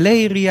 מנכ"לי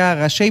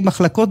עירייה, ראשי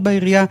מחלקות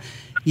בעירייה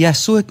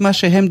יעשו את מה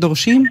שהם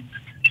דורשים?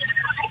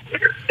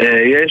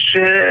 יש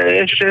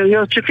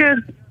עיריות שכן.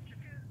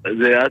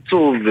 זה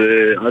עצוב,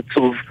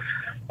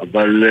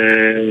 אבל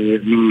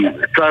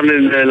צר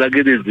לי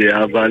להגיד את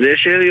זה, אבל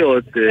יש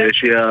עיריות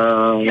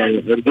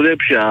שהארגוני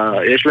פשיעה,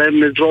 יש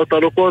להם זרועות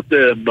ארוכות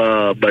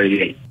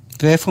בעירייה.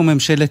 ואיפה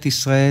ממשלת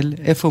ישראל?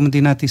 איפה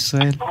מדינת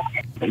ישראל?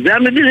 זה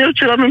המדיניות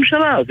של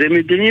הממשלה, זה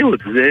מדיניות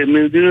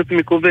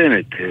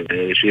מקוונת,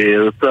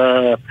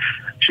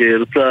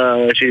 שרוצה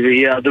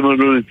שיהיה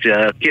הדמונולציה,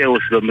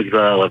 כאוס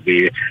במגזר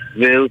הערבי,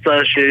 ורוצה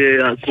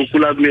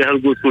שכולם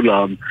יהרגו את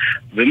כולם,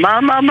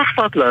 ומה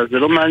אכפת לה? זה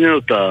לא מעניין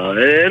אותה,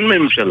 אין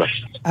ממשלה.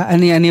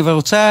 אני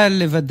רוצה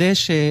לוודא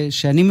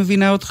שאני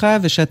מבינה אותך,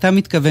 ושאתה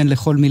מתכוון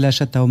לכל מילה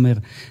שאתה אומר.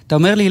 אתה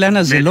אומר לי,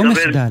 אילנה, זה לא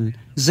מחדל,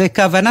 זה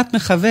כוונת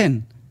מכוון.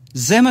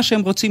 זה מה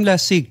שהם רוצים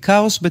להשיג,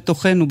 כאוס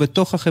בתוכנו,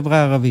 בתוך החברה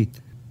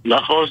הערבית.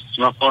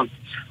 נכון.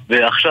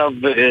 ועכשיו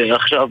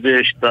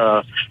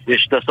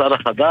יש את השר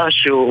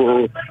החדש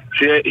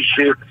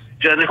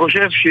שאני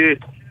חושב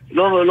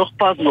שלא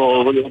אכפת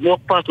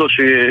לו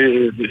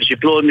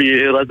שפלוני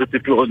ירד את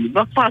פלוני,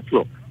 לא אכפת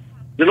לו.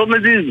 זה לא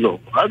מזיז לו.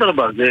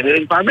 אדרבה,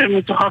 הם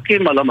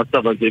מצוחקים על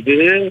המצב הזה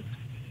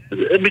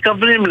והם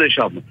מכוונים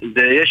לשם.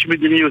 יש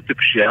מדיניות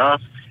פשיעה,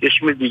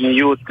 יש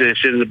מדיניות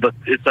של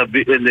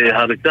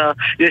הריקה,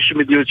 יש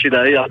מדיניות של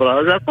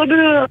העברה, זה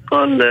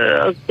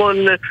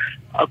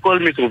הכל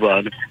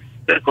מקוון.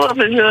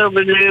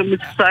 ואני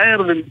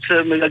מצטער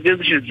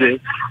ומלגד שזה,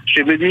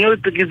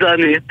 שמדיניות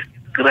גזענית,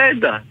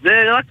 קרדה,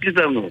 זה רק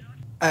גזענות.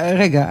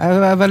 רגע,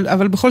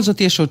 אבל בכל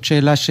זאת יש עוד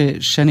שאלה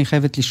שאני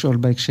חייבת לשאול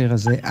בהקשר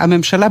הזה.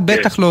 הממשלה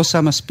בטח לא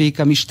עושה מספיק,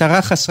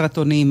 המשטרה חסרת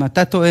אונים,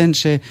 אתה טוען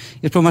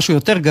שיש פה משהו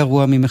יותר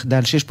גרוע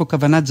ממחדל, שיש פה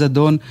כוונת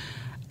זדון,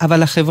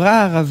 אבל החברה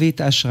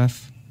הערבית,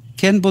 אשרף,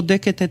 כן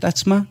בודקת את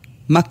עצמה?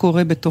 מה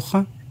קורה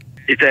בתוכה?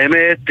 את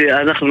האמת,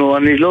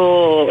 אני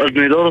לא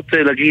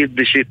רוצה להגיד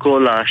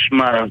שכל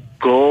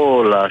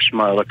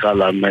האשמה רק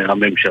על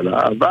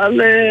הממשלה,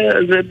 אבל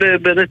זה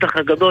בנתח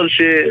הגדול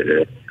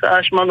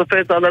שהאשמה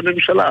נופלת על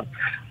הממשלה.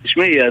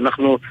 תשמעי,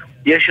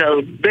 יש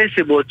הרבה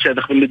סיבות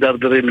שאנחנו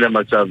מדרדרים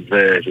למצב.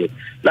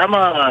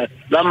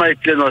 למה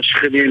אצלנו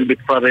השכנים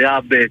בכפר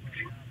יעבד,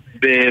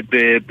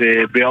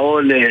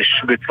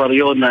 בעולש, בכפר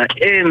יונה,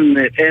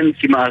 אין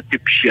כמעט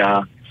פשיעה?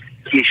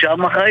 כי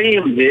שם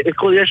חיים,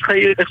 יש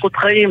איכות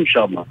חיים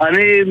שם.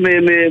 אני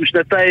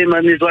משנתיים,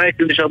 אני זועק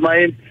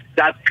לשמיים,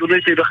 תעדכנו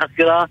אותי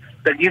בחקירה,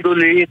 תגידו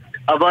לי,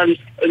 אבל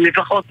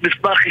לפחות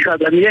מסמך אחד.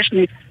 יש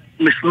לי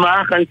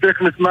מסמך, אני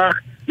צריך מסמך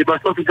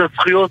לבסות את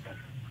הזכויות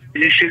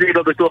שלי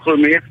בביטוח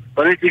לאומי.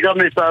 פניתי גם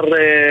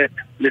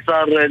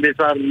לשר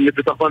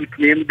לביטחון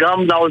פנים,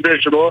 גם לעוזר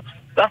שלו,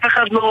 ואף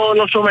אחד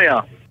לא שומע.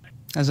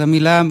 אז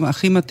המילה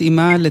הכי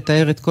מתאימה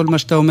לתאר את כל מה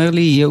שאתה אומר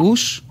לי,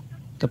 ייאוש?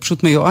 אתה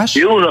פשוט מיואש?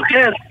 ייאוש,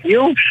 כן,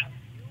 ייאוש.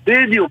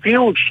 בדיוק,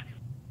 ייאוש.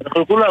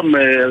 אנחנו כולם,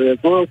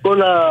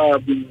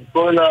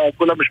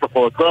 כל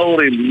המשפחות, כל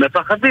ההורים,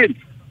 מפחדים.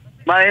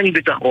 מה, אין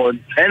ביטחון?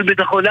 אין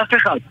ביטחון לאף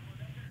אחד.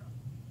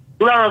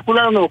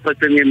 כולנו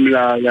חתנים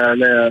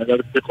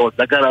לרציחות,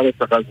 לגל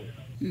הרצח הזה.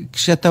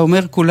 כשאתה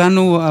אומר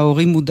כולנו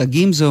ההורים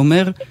מודאגים, זה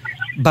אומר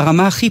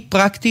ברמה הכי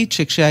פרקטית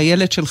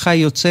שכשהילד שלך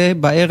יוצא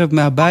בערב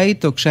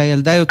מהבית, או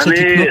כשהילדה יוצאת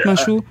לקנות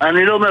משהו?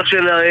 אני לא אומר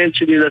שלילד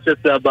שלי לצאת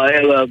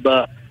בערב,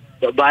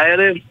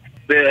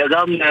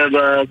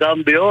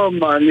 וגם ביום,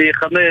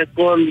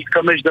 כל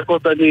 5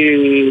 דקות אני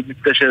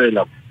מתקשר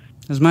אליו.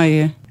 אז מה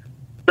יהיה?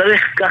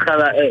 צריך ככה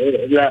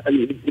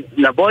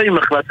לבוא עם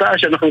החלטה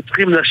שאנחנו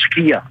צריכים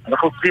להשקיע,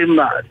 אנחנו צריכים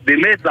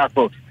באמת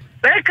לעשות.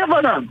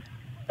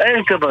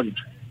 אין כוונה.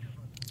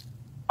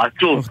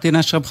 עצוב. עורך דין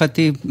אשרם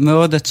ח'טיב,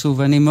 מאוד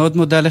עצוב. אני מאוד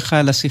מודה לך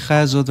על השיחה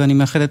הזאת, ואני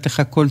מאחלת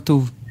לך כל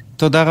טוב.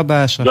 תודה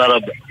רבה, אשרם.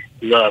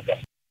 תודה רבה.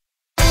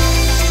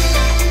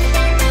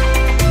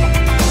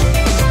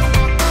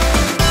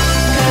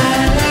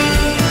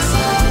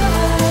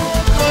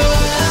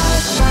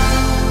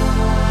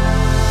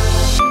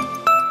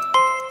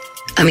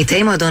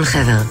 עמיתי מועדון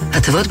חבר,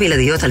 הטבות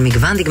בלעדיות על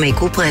מגוון דגמי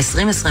קופרה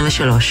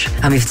 2023.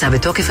 המבצע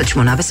בתוקף עד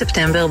 8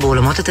 בספטמבר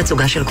באולמות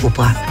התצוגה של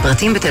קופרה.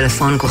 פרטים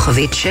בטלפון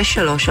כוכבית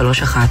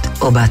 6331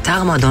 או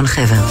באתר מועדון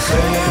חבר.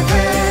 חבר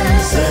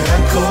זה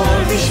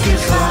הכל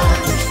בשבילך.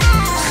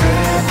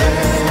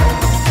 חבר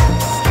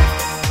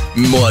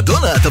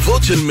מועדון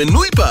ההטבות של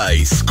מנוי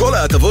פייס, כל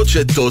ההטבות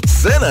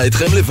שתוצאנה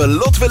אתכם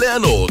לבלות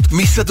וליהנות,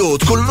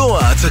 מסעדות, קולנוע,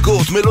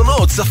 הצגות,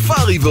 מלונות,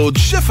 ספארי ועוד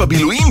שפע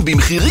בילויים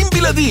במחירים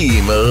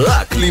בלעדיים,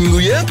 רק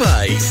למנויי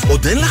פייס.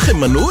 עוד אין לכם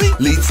מנוי?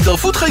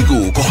 להצטרפות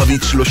חייגו,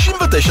 כוכבית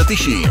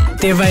 3990.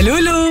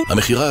 תבלולו.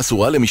 המחירה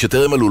אסורה למי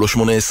שטרם מלאו לו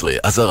 18.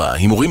 אזהרה,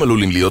 הימורים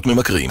עלולים להיות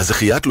ממכרים,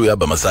 הזכייה תלויה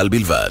במזל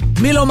בלבד.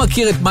 מי לא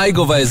מכיר את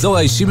מייגו והאזור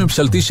האישי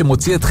ממשלתי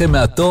שמוציא אתכם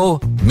מהתור?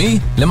 מי?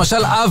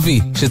 למשל אבי,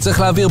 שצריך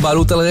להעביר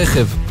בעלות על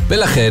רכב.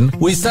 ולכן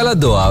הוא ייסע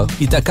לדואר,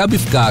 ייתקע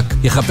בפקק,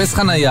 יחפש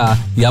חנייה,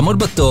 יעמוד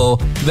בתור,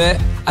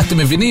 ואתם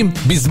מבינים,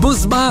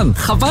 בזבוז זמן,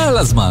 חבל על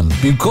הזמן.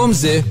 במקום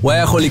זה, הוא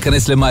היה יכול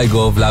להיכנס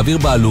למייגוב, להעביר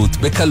בעלות,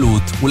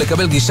 בקלות,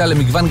 ולקבל גישה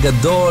למגוון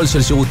גדול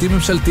של שירותים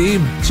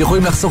ממשלתיים,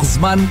 שיכולים לחסוך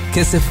זמן,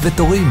 כסף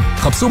ותורים.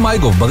 חפשו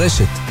מייגוב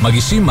ברשת.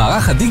 מגישים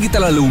מערך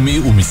הדיגיטל הלאומי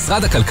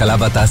ומשרד הכלכלה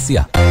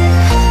והתעשייה.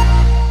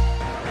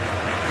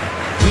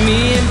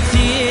 מי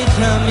המציא את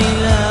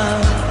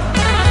המילה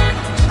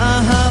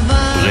אהבה?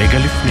 רגע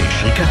לפני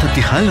שריקת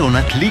הפתיחה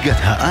לעונת ליגת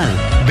העל,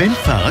 בן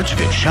פרג'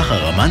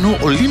 ושחר רמנו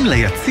עולים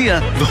ליציע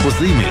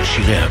וחוזרים אל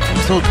שירי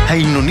הקבוצות,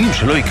 ההמנונים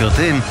שלא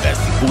הכרתם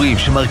והסיפורים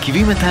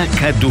שמרכיבים את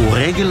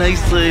הכדורגל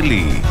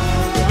הישראלי.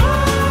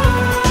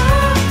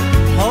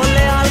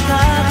 עולה על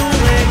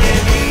כדורגל,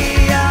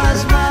 הגיע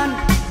הזמן,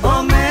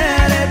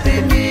 אומרת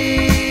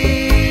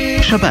אמי.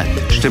 שבת,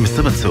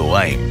 12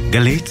 בצהריים,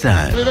 גלי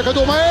צהל.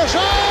 וכדור מהר שם!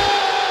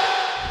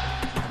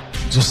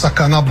 זו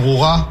סכנה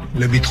ברורה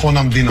לביטחון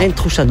המדינה. אין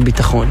תחושת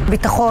ביטחון.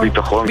 ביטחון.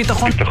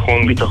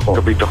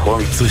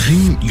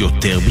 צריכים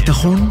יותר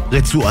ביטחון?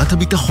 רצועת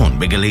הביטחון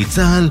בגלי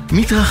צהל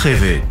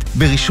מתרחבת.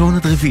 בראשון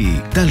עד רביעי,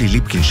 טלי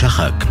ליפקין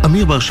שחק,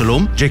 אמיר בר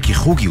שלום, ג'קי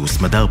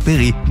חוגיוס, מדר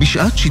פרי,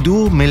 בשעת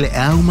שידור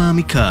מלאה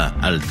ומעמיקה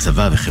על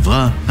צבא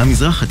וחברה,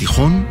 המזרח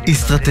התיכון,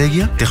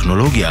 אסטרטגיה,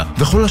 טכנולוגיה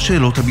וכל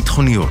השאלות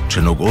הביטחוניות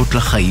שנוגעות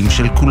לחיים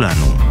של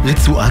כולנו.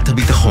 רצועת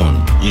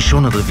הביטחון,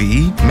 ראשון עד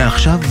רביעי,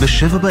 מעכשיו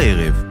ב7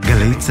 בערב,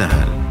 גלי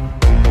צהל.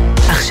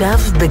 עכשיו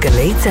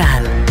בגלי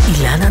צהל,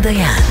 אילנה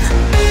דיין.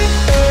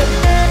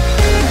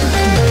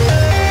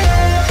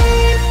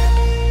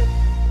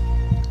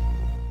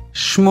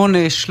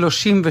 שמונה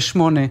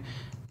 38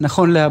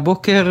 נכון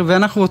להבוקר,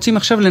 ואנחנו רוצים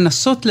עכשיו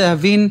לנסות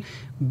להבין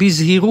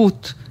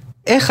בזהירות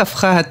איך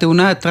הפכה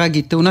התאונה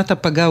הטרגית, תאונת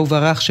הפגע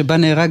וברח שבה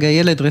נהרג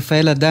הילד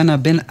רפאל אדנה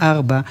בן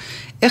 4,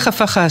 איך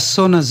הפך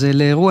האסון הזה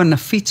לאירוע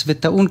נפיץ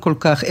וטעון כל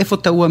כך, איפה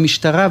טעו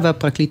המשטרה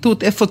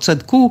והפרקליטות, איפה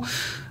צדקו,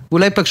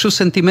 ואולי פגשו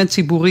סנטימנט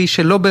ציבורי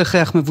שלא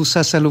בהכרח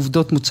מבוסס על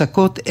עובדות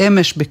מוצקות.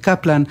 אמש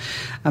בקפלן,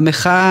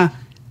 המחאה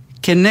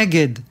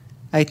כנגד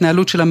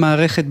ההתנהלות של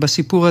המערכת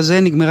בסיפור הזה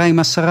נגמרה עם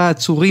 10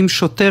 עצורים,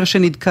 שוטר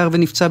שנדקר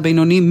ונפצע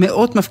בינוני,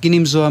 מאות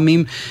מפגינים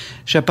זוהמים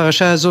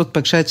שהפרשה הזאת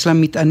פגשה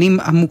אצלם מטענים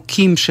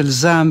עמוקים של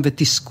זעם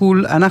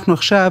ותסכול. אנחנו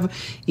עכשיו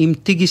עם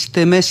טיגיס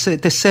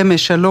תסמה,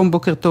 שלום,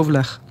 בוקר טוב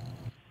לך.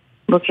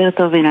 בוקר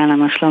טוב אילנה,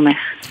 מה שלומך?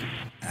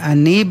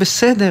 אני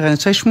בסדר, אני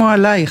רוצה לשמוע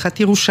עלייך, את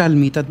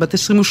ירושלמית, את בת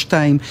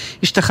 22,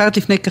 השתחררת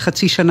לפני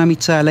כחצי שנה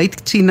מצה"ל, היית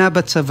קצינה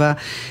בצבא,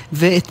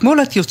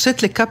 ואתמול את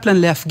יוצאת לקפלן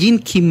להפגין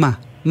קימה.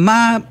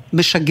 מה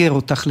משגר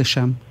אותך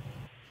לשם?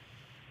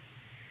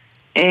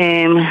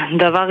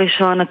 דבר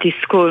ראשון,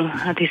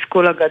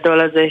 התסכול הגדול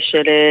הזה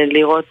של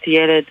לראות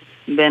ילד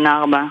בן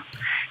 4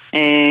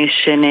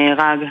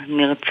 שנהרג,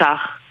 נרצח,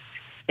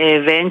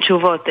 ואין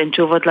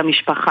תשובות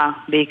למשפחה,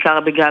 בעיקר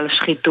בגלל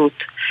שחיתות.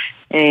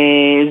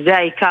 זה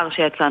העיקר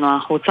שיצאנו,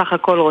 אנחנו סך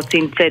הכל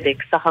רוצים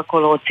צדק, סך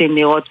הכל רוצים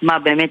לראות מה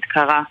באמת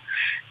קרה,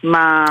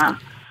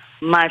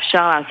 מה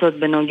אפשר לעשות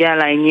בנוגע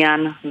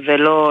לעניין,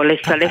 ולא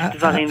לסלף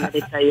דברים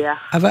ולטייח.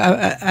 אבל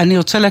אני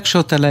רוצה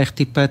להקשות עלייך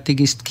טיפה,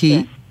 טיגיסט,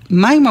 כי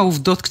מה עם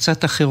העובדות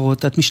קצת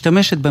אחרות? את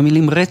משתמשת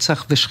במילים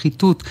רצח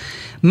ושחיתות.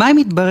 מה אם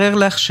מתברר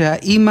לך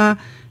שהאימא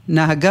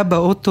נהגה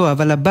באוטו,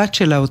 אבל הבת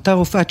שלה, אותה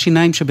רופאת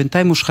שיניים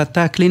שבינתיים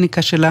הושחתה,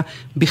 הקליניקה שלה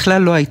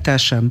בכלל לא הייתה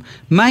שם?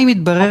 מה אם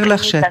מתברר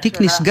לך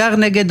שהתיק נסגר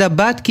נגד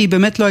הבת כי היא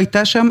באמת לא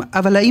הייתה שם,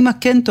 אבל האימא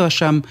כן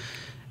תואשם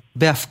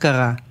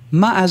בהפקרה?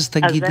 מה אז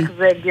תגידי? אז איך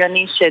זה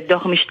הגיוני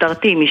שדוח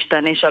משטרתי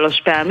משתנה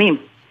 3 פעמים?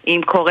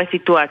 אם קורה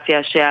סיטואציה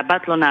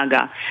שהבת לא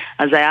נהגה,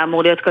 אז היה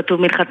אמור להיות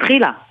כתוב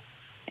מלכתחילה.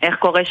 איך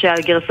קורה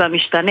שהגרסה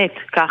משתנית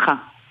ככה,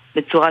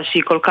 בצורה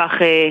שהיא כל כך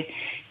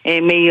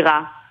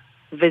מהירה?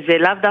 וזה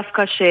לאו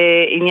דווקא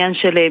שעניין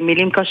של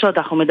מילים קשות,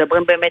 אנחנו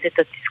מדברים באמת את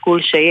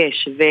התסכול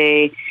שיש.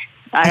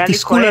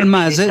 התסכול על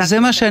מה? זה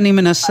מה שאני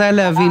מנסה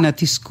להבין,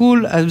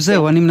 התסכול,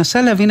 זהו, אני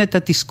מנסה להבין את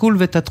התסכול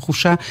ואת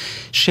התחושה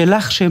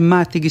שלך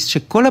שמה, תגיס,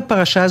 שכל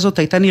הפרשה הזאת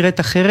הייתה נראית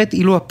אחרת,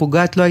 אילו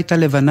הפוגעת לא הייתה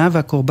לבנה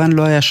והקורבן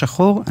לא היה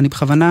שחור, אני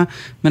בכוונה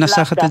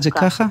מנסחת את זה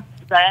ככה?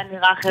 זה היה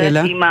נראה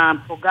אחרת אם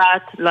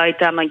הפוגעת לא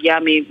הייתה מגיעה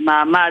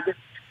ממעמד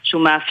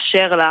שהוא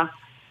מאפשר לה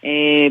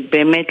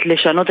באמת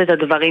לשנות את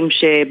הדברים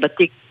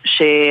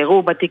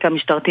שהראו בתיק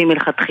המשטרתי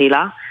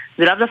מלכתחילה.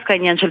 זה לאו דווקא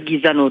עניין של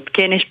גזענות.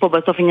 כן, יש פה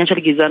בסוף עניין של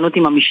גזענות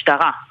עם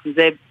המשטרה,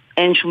 זה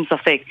אין שום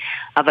ספק.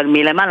 אבל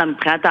מלמעלה,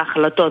 מבחינת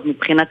ההחלטות,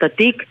 מבחינת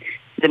התיק,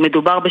 זה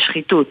מדובר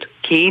בשחיתות.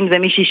 כי אם זה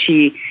מישהי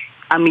שהיא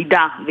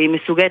עמידה והיא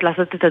מסוגלת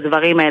לעשות את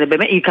הדברים האלה,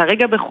 באמת, היא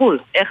כרגע בחול.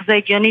 איך זה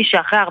הגיוני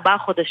שאחרי 4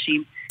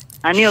 חודשים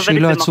אני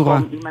עובדת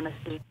במקום עם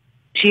אנשים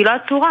שהיא לא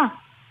עצורה?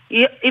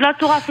 היא לא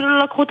עצורה, אפילו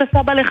לא לקחו את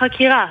הסבא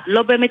לחקירה,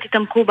 לא באמת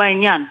התעמקו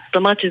בעניין. זאת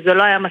אומרת שזה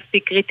לא היה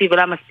מספיק קריטי ולא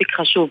היה מספיק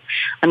חשוב.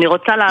 אני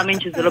רוצה להאמין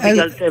שזה לא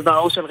בגלל צבע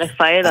העור של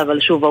רפאל, אבל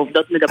שוב,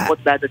 העובדות מדברות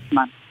בעד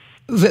עצמן.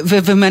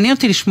 ומעניין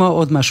אותי לשמוע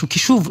עוד משהו, כי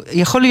שוב,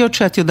 יכול להיות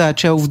שאת יודעת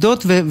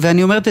שהעובדות,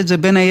 ואני אומרת את זה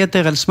בין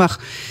היתר על סמך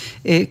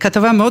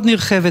כתבה מאוד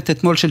נרחבת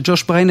אתמול של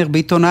ג'וש בריינר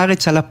בעיתון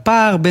הארץ, על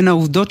הפער בין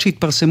העובדות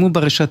שהתפרסמו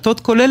ברשתות,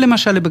 כולל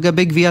למשל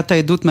לגבי גביית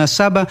העדות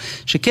מהסבא,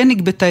 שכן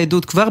נגבתה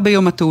העדות כבר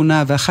ביום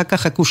התאונה, ואחר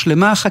כך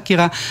הושלמה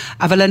החקירה,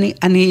 אבל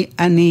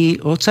אני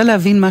רוצה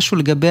להבין משהו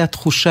לגבי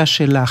התחושה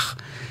שלך.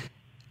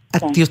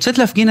 את יוצאת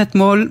להפגין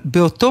אתמול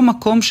באותו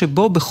מקום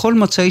שבו בכל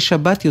מוצאי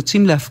שבת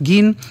יוצאים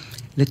להפגין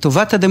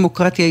לטובת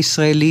הדמוקרטיה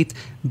הישראלית,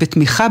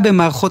 בתמיכה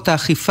במערכות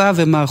האכיפה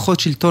ומערכות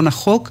שלטון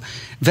החוק,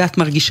 ואת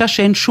מרגישה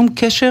שאין שום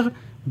קשר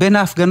בין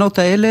ההפגנות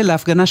האלה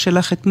להפגנה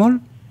שלך אתמול?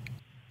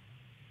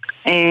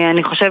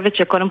 אני חושבת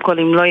שקודם כל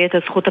אם לא יהיה את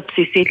הזכות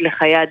הבסיסית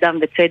לחיי אדם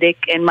וצדק,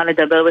 אין מה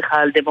לדבר בכלל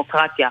על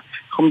דמוקרטיה.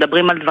 אנחנו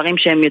מדברים על דברים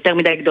שהם יותר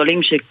מדי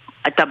גדולים,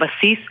 שאת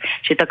הבסיס,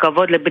 שאת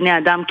הכבוד לבני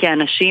אדם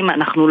כאנשים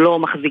אנחנו לא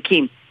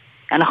מחזיקים.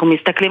 אנחנו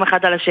מסתכלים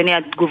אחד על השני,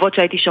 התגובות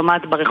שהייתי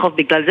שומעת ברחוב,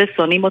 בגלל זה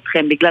שונאים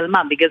אתכם, בגלל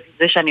מה? בגלל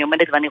זה שאני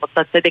עומדת ואני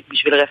רוצה צדק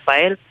בשביל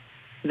רפאל?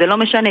 זה לא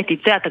משנה,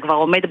 תצא, אתה כבר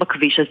עומד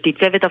בכביש, אז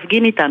תצא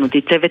ותפגין איתנו,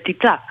 תצא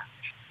ותצעק.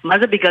 מה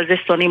זה בגלל זה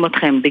שונאים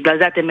אתכם? בגלל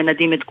זה אתם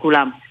מנדים את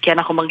כולם. כי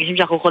אנחנו מרגישים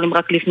שאנחנו יכולים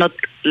רק לפנות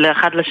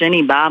לאחד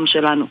לשני, בעם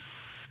שלנו.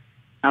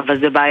 אבל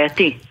זה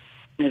בעייתי,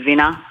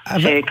 מבינה?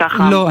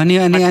 שככה... לא,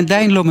 אני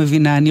עדיין לא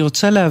מבינה. אני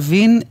רוצה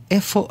להבין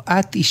איפה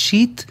את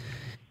אישית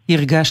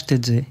הרגשת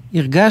את זה.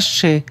 הרגשת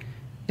ש...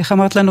 איך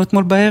אמרת לנו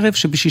אתמול בערב?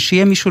 שבשביל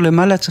שיהיה מישהו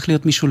למעלה צריך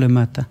להיות מישהו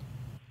למטה.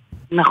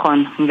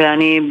 נכון,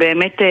 ואני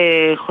באמת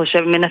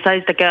מנסה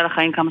להסתכל על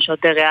החיים כמה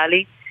שיותר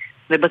ריאלי,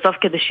 ובסוף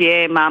כדי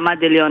שיהיה מעמד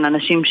עליון,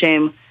 אנשים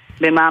שהם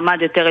במעמד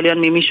יותר עליון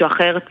ממישהו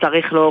אחר,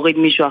 צריך להוריד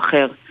מישהו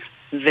אחר.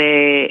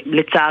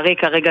 ולצערי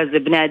כרגע זה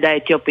בני העדה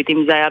האתיופית,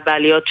 אם זה היה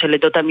בעליות של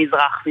עדות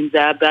המזרח, אם זה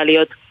היה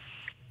בעליות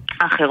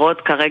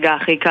אחרות, כרגע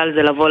הכי קל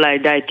זה לבוא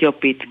לעדה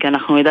האתיופית, כי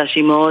אנחנו יודע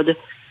שהיא מאוד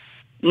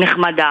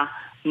נחמדה,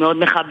 מאוד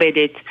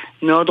מכבדת,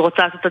 מאוד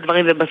רוצה לעשות את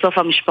הדברים, ובסוף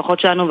המשפחות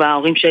שלנו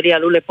וההורים שלי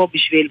עלו לפה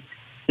בשביל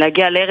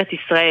להגיע לארץ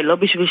ישראל, לא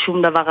בשביל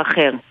שום דבר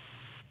אחר.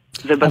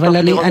 אבל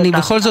אני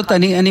בכל זאת,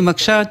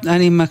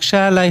 אני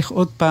מקשה עלייך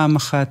עוד פעם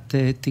אחת,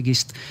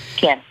 טיגיסט.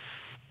 כן.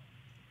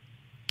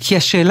 כי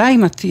השאלה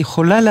אם את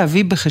יכולה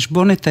להביא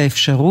בחשבון את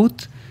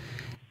האפשרות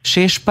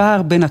שיש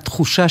פער בין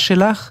התחושה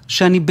שלך,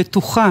 שאני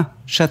בטוחה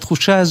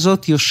שהתחושה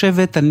הזאת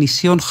יושבת על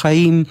ניסיון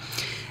חיים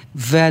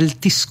ועל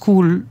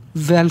תסכול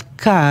ועל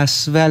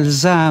כעס ועל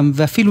זעם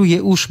ואפילו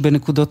ייאוש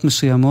בנקודות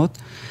מסוימות,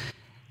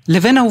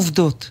 לבין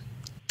העובדות.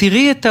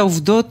 תראי את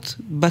העובדות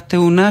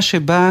בתאונה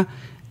שבה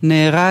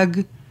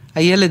נהרג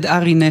הילד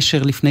ארי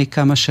נשר לפני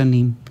כמה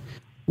שנים.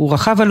 הוא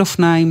רכב על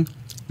אופניים,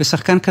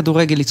 ושחקן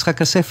כדורגל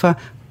יצחק אספה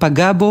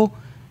פגע בו,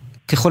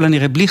 ככל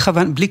הנראה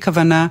בלי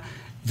כוונה,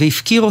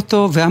 והפקיר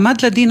אותו, ועמד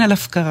לדין על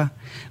הפקרה.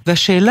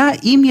 והשאלה,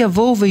 אם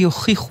יבואו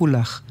ויוכיחו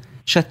לך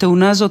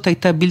שהתאונה הזאת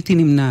הייתה בלתי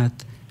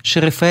נמנעת,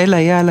 שרפאל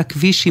היה על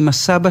הכביש עם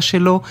הסבא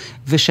שלו,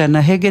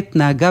 ושהנהגת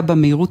נהגה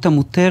במהירות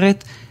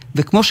המותרת,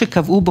 וכמו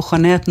שקבעו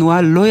בוחני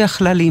התנועה, לא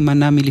יכלה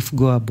להימנע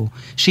מלפגוע בו,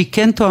 שהיא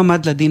כן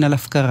תועמד לדין על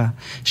הפקרה,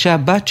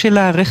 שהבת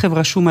שלה הרכב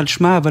רשום על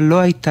שמה, אבל לא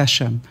הייתה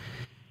שם,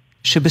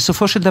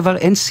 שבסופו של דבר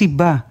אין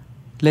סיבה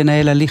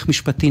לנהל הליך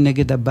משפטי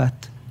נגד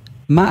הבת.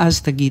 מה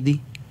אז תגידי?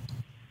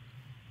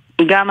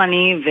 גם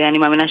אני, ואני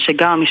מאמינה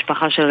שגם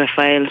המשפחה של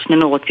רפאל,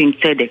 שנינו רוצים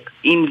צדק.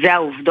 אם זה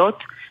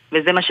העובדות,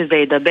 וזה מה שזה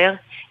ידבר,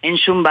 אין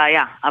שום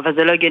בעיה. אבל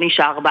זה לא הגיוני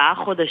ש4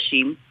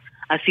 חודשים,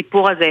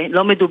 הסיפור הזה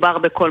לא מדובר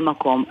בכל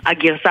מקום.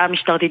 הגרסה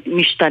המשטרתית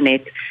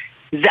משתנית.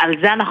 על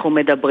זה אנחנו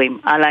מדברים.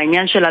 על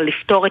העניין שלה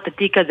לפתור את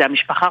התיק הזה.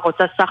 המשפחה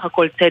רוצה סך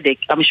הכל צדק.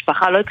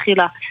 המשפחה לא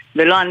התחילה,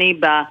 ולא אני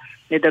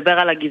לדבר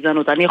על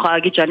הגזענות. אני יכולה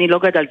להגיד שאני לא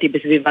גדלתי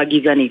בסביבה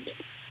גזענית.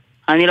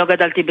 אני לא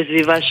גדלתי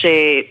בסביבה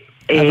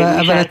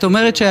אבל את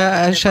אומרת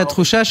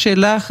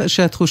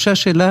שהתחושה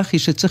שלך היא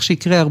שצריך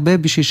שיקרה הרבה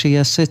בשביל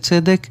שיעשה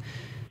צדק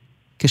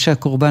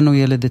כשהקורבן הוא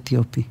ילד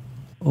אתיופי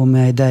או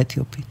מהעדה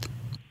האתיופית.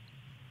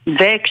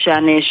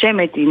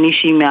 וכשהנאשמת היא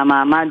מישהי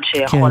מהמעמד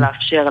שיכול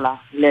לאפשר לה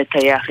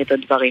לטייח את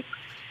הדברים.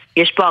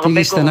 יש פה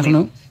הרבה גורמים.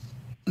 אנחנו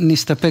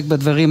נסתפק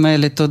בדברים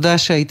האלה. תודה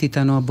שהיית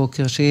איתנו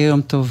הבוקר, שיהיה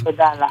יום טוב.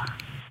 תודה לך.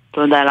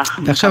 תודה לך.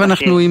 ועכשיו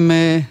אנחנו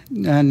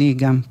אני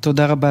גם,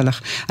 תודה רבה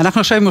לך.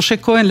 אנחנו עכשיו עם משה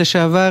כהן,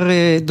 לשעבר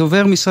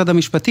דובר משרד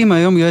המשפטים,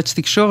 היום יועץ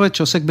תקשורת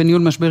שעוסק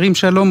בניהול משברים.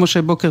 שלום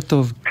משה, בוקר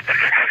טוב.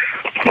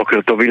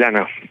 בוקר טוב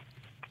אילנה.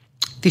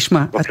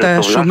 תשמע,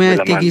 אתה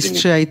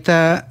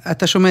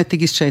שומע את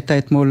טיגיסט שהייתה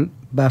אתמול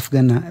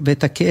בהפגנה,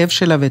 ואת הכאב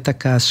שלה ואת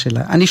הכעס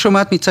שלה. אני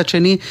שומעת מצד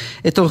שני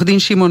את עורך דין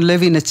שמעון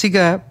לוי, נציג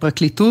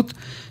הפרקליטות,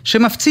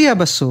 שמפציע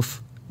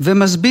בסוף,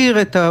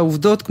 ומסביר את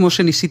העובדות כמו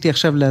שניסיתי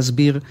עכשיו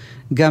להסביר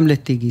גם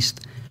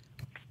לטיגיסט.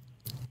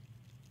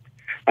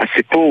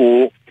 הסיפור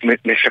הוא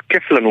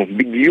משקף לנו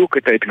בדיוק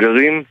את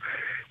האתגרים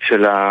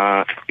של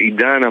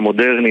העידן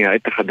המודרני,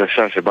 העת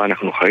החדשה שבה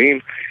אנחנו חיים,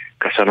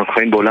 כאשר אנחנו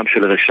חיים בעולם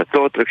של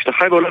רשתות, וכשאתה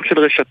חי בעולם של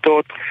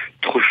רשתות,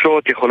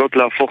 תחושות יכולות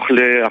להפוך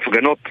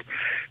להפגנות,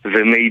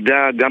 ומידע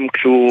גם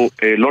כשהוא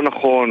לא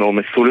נכון או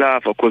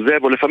מסולף או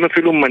כוזב או לפעמים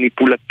אפילו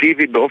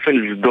מניפולטיבי באופן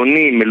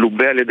זדוני,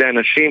 מלובה על ידי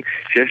אנשים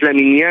שיש להם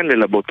עניין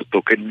ללבות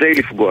אותו כדי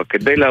לפגוע,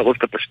 כדי להרוס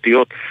את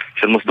התשתיות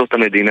של מוסדות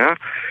המדינה.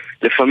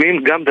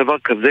 לפעמים גם דבר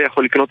כזה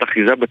יכול לקנות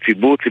אחיזה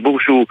בציבור, ציבור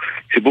שהוא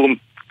ציבור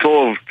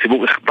טוב,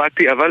 ציבור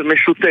אכפתי אבל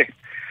משוטה.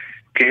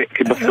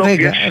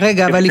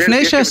 רגע, אבל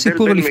לפני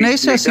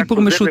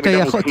שהסיפור משוטה,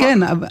 כן,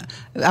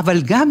 אבל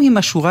גם אם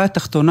השורה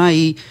התחתונה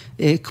היא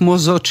כמו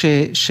זאת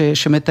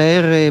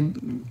שמתאר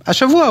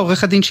השבוע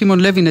עורך הדין שמעון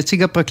לוי,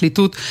 נציג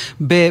הפרקליטות,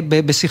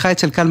 בשיחה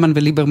אצל קלמן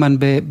וליברמן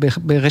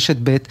ברשת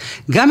ב',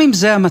 גם אם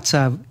זה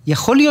המצב,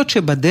 יכול להיות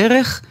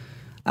שבדרך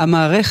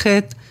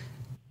המערכת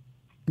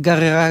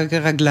גררה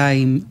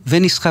רגליים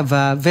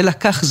ונסחבה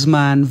ולקח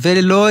זמן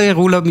ולא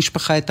הראו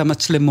למשפחה את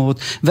המצלמות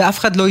ואף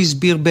אחד לא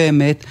הסביר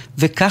באמת,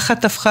 וככה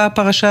תפחה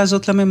הפרשה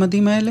הזאת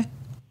לממדים האלה?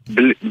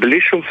 בלי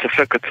שום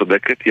ספק את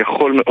צודקת.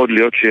 יכול מאוד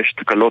להיות שיש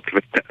תקלות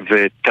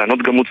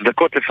וטענות גם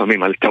מוצדקות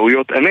לפעמים על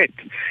טעויות אמת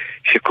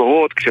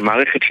שקורות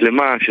כשמערכת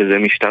שלמה, שזה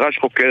משטרה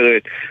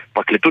שחוקרת,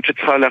 פרקליטות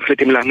שצריכה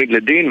להחליט אם להעמיד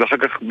לדין, ואחר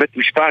כך בית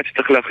משפט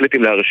שצריך להחליט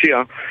אם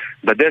להרשיע.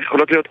 בדרך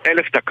יכולות להיות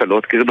 1000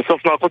 תקלות, כי זה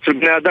בסוף מערכות של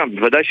בני אדם,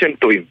 בוודאי שהם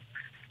טועים.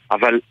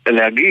 אבל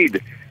להגיד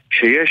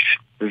שיש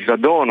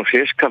זדון או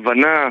שיש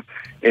כוונה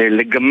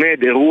לגמד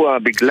אירוע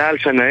בגלל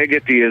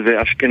שהנהגת היא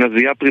איזו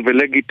אשכנזייה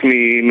פריבילגית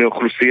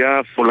מאוכלוסייה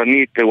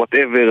פולנית,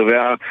 whatever,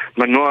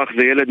 והמנוח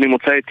זה ילד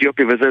ממוצא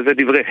אתיופי, וזה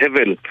דברי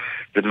הבל.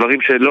 זה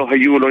דברים שלא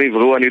היו, לא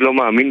נבראו, אני לא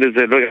מאמין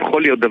לזה, לא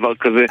יכול להיות דבר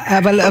כזה.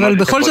 אבל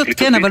בכל זאת,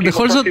 כן, אבל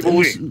בכל זאת,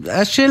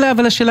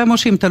 השאלה,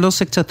 משה, אם אתה לא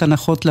עושה קצת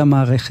הנחות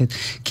למערכת.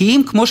 כי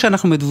אם, כמו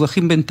שאנחנו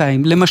מדווחים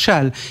בינתיים,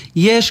 למשל,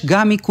 יש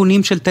גם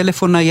עיקונים של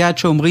טלפון נייד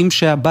שאומרים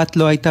שהבת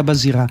לא הייתה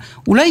בזירה.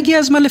 אולי הגיע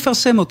הזמן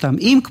לפרסם אותם.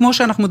 אם, כמו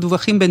שאנחנו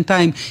מדווחים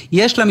בינתיים,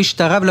 יש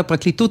למשטרה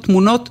ולפרקליטות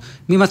תמונות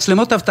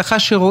ממצלמות הבטחה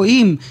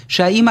שרואים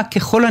שהאימא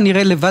ככל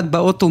הנראה לבד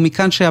באוטו,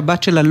 מכאן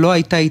שהבת שלה לא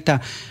הייתה איתה.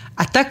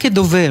 אתה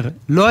כדובר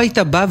לא היית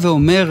בא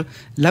ואומר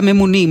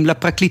לממונים,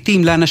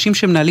 לפרקליטים, לאנשים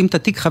שמנהלים את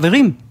התיק,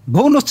 חברים,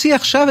 בואו נוציא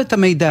עכשיו את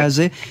המידע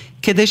הזה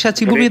כדי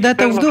שהציבור ידע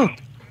את העובדות.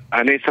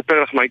 אני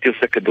אספר לך מה הייתי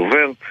עושה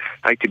כדובר.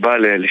 הייתי בא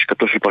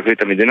ללשכתו של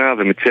פרקליט המדינה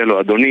ומציע לו,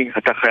 אדוני,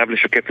 אתה חייב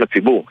לשקף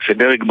לציבור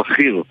שדרג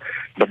בכיר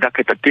בדק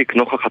את התיק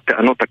נוכח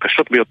הטענות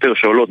הקשות ביותר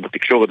שעולות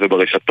בתקשורת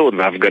וברשתות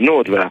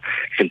וההפגנות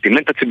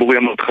והסנטימנט הציבורי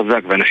המאוד חזק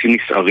ואנשים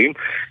נסערים.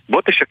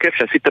 בוא תשקף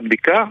שעשית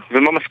בדיקה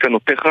ומה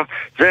מסקנותיך.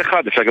 זה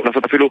אחד, אפשר גם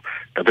לעשות אפילו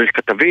תדריך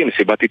כתבים,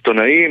 מסיבת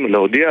עיתונאים,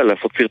 להודיע,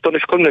 לעשות סרטון,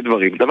 יש כל מיני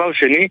דברים. דבר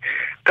שני,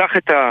 קח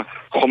את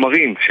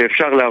החומרים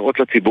שאפשר להראות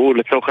לציבור,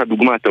 לצורך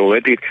הדוגמה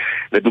התיאורטית,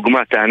 לדוגמה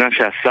הטענה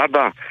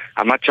שהסבא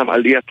עמד שם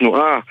על אי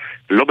התנועה,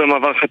 לא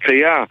במעבר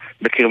חצייה,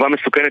 בקרבה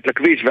מסוכנת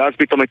לכביש, ואז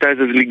פתאום הייתה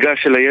איזו זליגה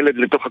של הילד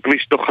לתוך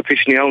הכביש, תוך חצי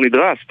שנייה הוא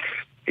נדרס.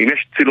 אם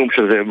יש צילום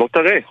של זה, בוא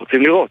תראה,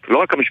 רוצים לראות, לא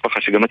רק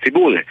המשפחה, שגם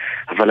הציבור זה.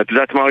 אבל את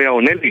יודעת מה הוא היה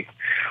עונה לי?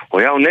 הוא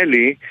היה עונה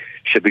לי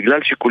שבגלל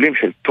שיקולים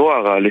של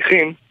תואר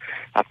ההליכים,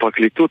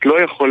 הפרקליטות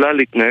לא יכולה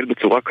להתנהל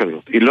בצורה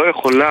כזאת. היא לא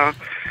יכולה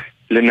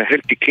לנהל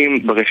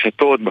תיקים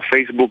ברשתות,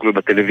 בפייסבוק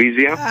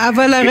ובטלוויזיה.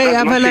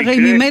 אבל הרי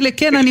ממילא,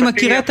 כן, אני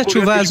מכירה את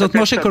התשובה הזאת,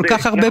 משה, כל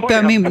כך הרבה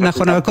פעמים,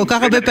 נכון, אבל כל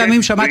כך הרבה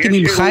פעמים שמעתי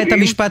ממך את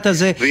המשפט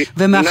הזה,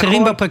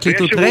 ומאחרים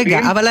בפרקליטות. רגע,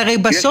 אבל הרי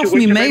בסוף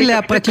ממילא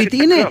הפרקליט,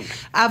 הנה,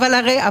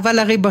 אבל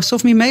הרי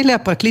בסוף ממילא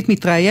הפרקליט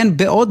מתראיין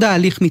בעוד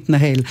ההליך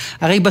מתנהל.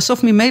 הרי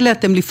בסוף ממילא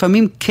אתם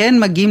לפעמים כן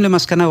מגיעים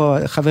למסקנה, או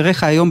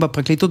חבריך היום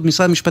בפרקליטות,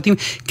 משרד המשפטים,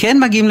 כן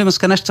מגיעים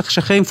למסקנה שצריך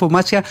לשחרר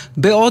אינפורמציה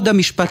בעוד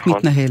המשפט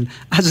מתנהל.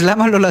 אז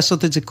למה לא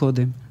לעשות את זה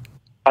קודם?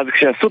 אז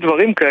כשעשו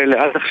דברים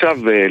כאלה, עד עכשיו,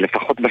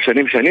 לפחות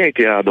בשנים שאני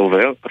הייתי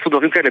הדובר, עשו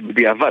דברים כאלה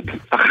בדיעבד,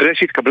 אחרי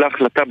שהתקבלה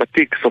החלטה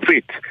בתיק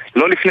סופית,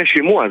 לא לפני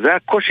שימוע. זה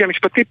הקושי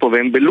המשפטי פה,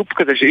 והם בלופ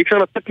כזה שאי אפשר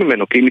לצאת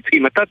ממנו, כי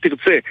אם אתה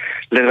תרצה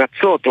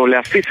לרצות או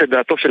להפיס את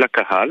דעתו של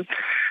הקהל,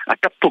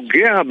 אתה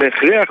פוגע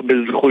בהכרח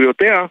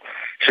בזכויותיה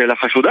של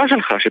החשודה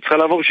שלך, שצריכה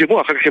לעבור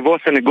שימוע. אחר כך יבואו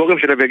הסנגורים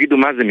שלה ויגידו,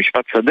 מה זה,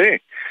 משפט שדה?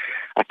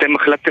 אתם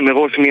החלטתם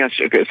מראש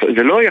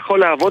זה לא יכול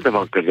לעבוד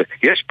דבר כזה.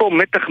 יש פה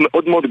מתח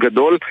מאוד מאוד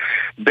גדול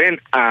בין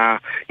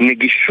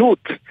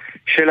הנגישות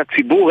של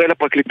הציבור אל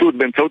הפרקליטות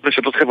באמצעות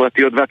רשתות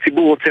חברתיות,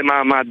 והציבור רוצה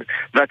מעמד,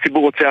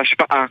 והציבור רוצה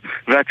השפעה,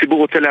 והציבור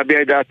רוצה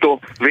להביע את דעתו,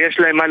 ויש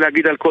להם מה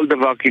להגיד על כל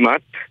דבר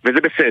כמעט, וזה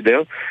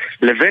בסדר,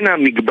 לבין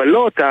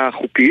המגבלות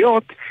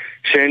החוקיות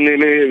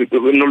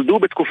שנולדו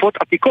בתקופות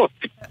עתיקות.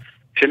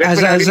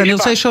 אז אני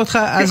רוצה לשאול אותך,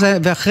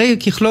 ואחרי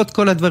ככלות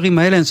כל הדברים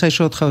האלה, אני רוצה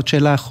לשאול אותך עוד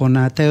שאלה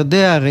האחרונה. אתה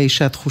יודע הרי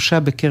שהתחושה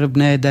בקרב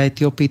בני העדה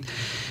האתיופית,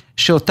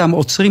 שאותם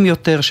עוצרים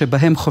יותר,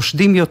 שבהם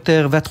חושדים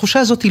יותר, והתחושה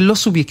הזאת היא לא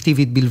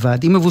סובייקטיבית בלבד,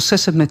 היא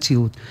מבוססת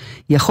מציאות.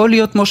 יכול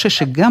להיות, משה,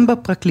 שגם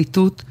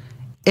בפרקליטות,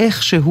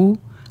 איכשהו,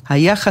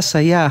 היחס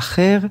היה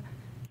אחר,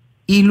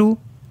 אילו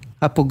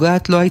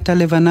הפוגעת לא הייתה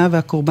לבנה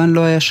והקורבן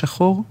לא היה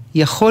שחור?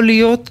 יכול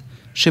להיות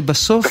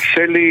שבסוף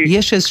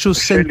יש איזשהו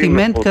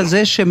סנטימנט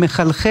כזה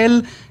שמחלחל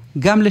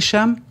גם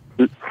לשם?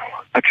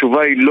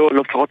 התשובה היא לא,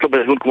 לפחות לא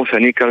בארגון כמו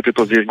שאני הכרתי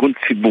אותו, זה ארגון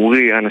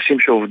ציבורי, האנשים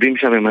שעובדים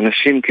שם הם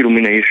אנשים כאילו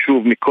מן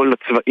היישוב, מכל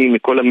הצבעים,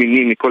 מכל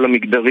המינים, מכל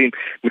המגדרים,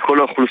 מכל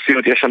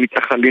האוכלוסיות, יש שם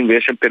מתנחלים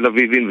ויש שם תל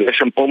אביבים ויש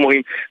שם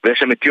הומואים ויש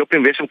שם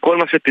אתיופים ויש שם כל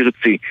מה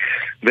שתרצי,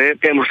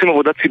 והם עושים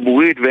עבודה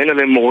ציבורית ואין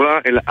עליהם מורה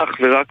אלא אך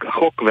ורק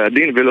החוק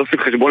והדין, ולא עושים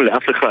חשבון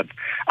לאף אחד.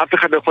 אף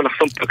אחד לא יכול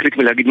לחסום פרקליט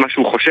מלהגיד מה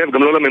שהוא חושב,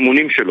 גם לא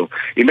לממונים שלו.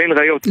 אם אין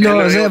ראיות,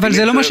 לא, אבל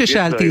זה לא מה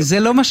ששאלתי, זה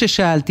לא מה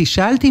ששאלתי.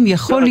 שאלתי אם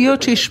יכול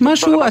להיות שיש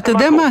משהו, אתה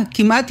יודע מה,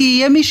 כמעט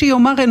יהיה מי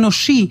שיאמר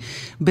אנושי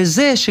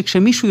בזה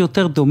שכשמישהו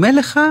יותר דומה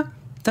לך,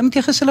 אתה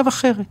מתייחס אליו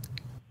אחרת.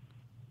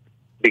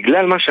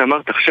 בגלל מה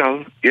שאמרת עכשיו,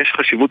 יש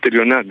חשיבות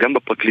עליונה גם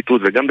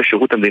בפרקליטות וגם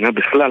בשירות המדינה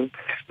בכלל,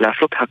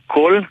 לעשות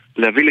הכל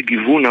להביא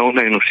לגיוון ההון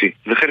האנושי.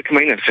 זה חלק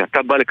מהעניין,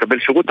 שאתה בא לקבל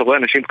שירות, אתה רואה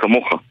אנשים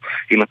כמוך,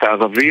 אם אתה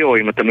ערבי או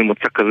אם אתה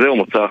ממוצא כזה או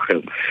מוצא אחר.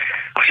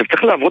 עכשיו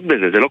צריך לעבוד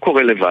בזה, זה לא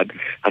קורה לבד.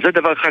 אז זה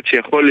דבר אחד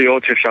שיכול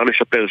להיות שאפשר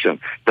לשפר שם.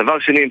 דבר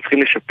שני, הם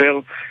צריכים לשפר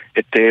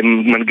את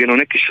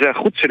מנגנוני קשרי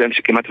החוץ שלהם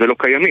שכמעט ולא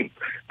קיימים.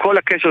 כל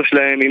הקשר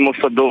שלהם עם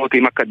מוסדות,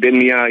 עם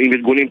אקדמיה, עם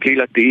ארגונים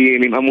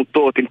קהילתיים, עם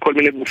עמותות, עם כל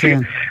מיני גופים,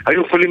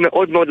 היו יכולים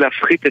מאוד מאוד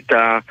להפחית את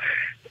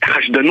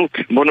החשדנות.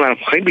 בוא נאמר,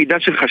 אנחנו חיים בעידן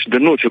של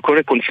חשדנות, של כל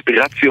מיני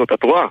קונספירציות,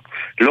 את רואה?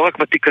 לא רק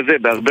בתיק הזה,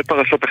 בהרבה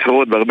פרשות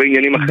אחרות, בהרבה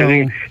עניינים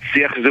אחרים,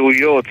 שיח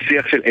זהויות,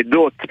 שיח של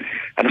עדות.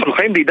 אנחנו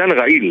חיים בעידן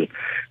רעיל,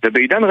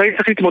 ובעידן רעיל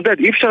צריך להתמודד.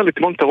 אי אפשר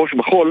לטמון את הראש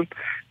בחול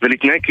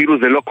ולהתנהג כאילו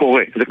זה לא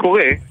קורה. זה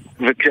קורה,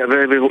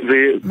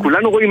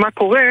 וכולנו רואים מה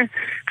קורה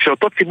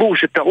כשאותו ציבור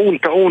שטעון,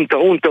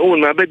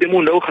 מאבד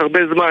אמון לאורך הרבה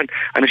זמן,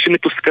 אנשים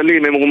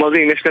מתוסכלים, הם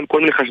מומרים, יש להם כל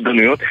מיני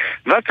חשדנויות,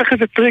 ואז צריך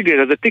איזה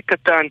טריגר, איזה תיק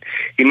קטן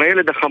עם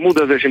הילד החמוד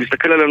הזה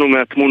שמסתכל עלינו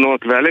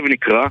מהתמונות והלב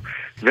נקרא,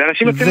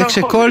 ואנשים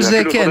וכשכל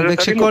זה, כן,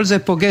 וכשכל זה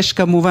פוגש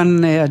כמובן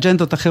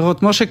אג'נדות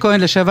אחרות. משה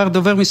כהן, לשעבר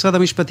דובר משרד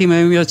המשפטים,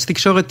 היום יועץ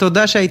תקשורת,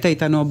 תודה שהיית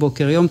איתנו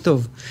הבוקר, יום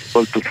טוב.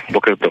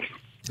 בוקר טוב.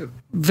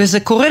 וזה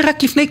קורה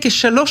רק לפני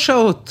כ3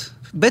 שעות.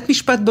 בית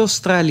משפט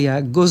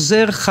באוסטרליה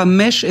גוזר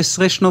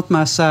 15 שנות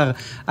מאסר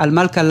על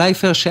מלכה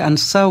לייפר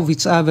שאנסה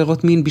וביצעה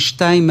עבירות מין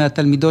ב2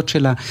 מהתלמידות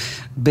שלה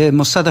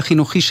במוסד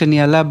החינוכי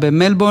שניהלה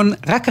במלבורן.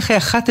 רק אחרי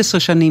 11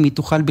 שנים היא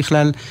תוכל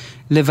בכלל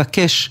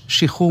לבקש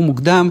שחרור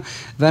מוקדם,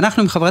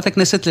 ואנחנו עם חברת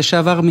הכנסת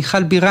לשעבר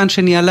מיכל בירן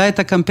שניהלה את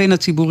הקמפיין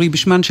הציבורי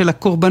בשמן של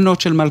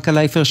הקורבנות של מלכה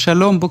לייפר.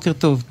 שלום, בוקר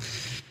טוב.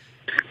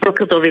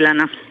 בוקר טוב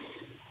אילנה.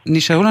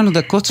 נשארו לנו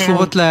דקות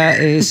ספורות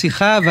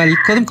לשיחה, אבל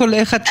קודם כל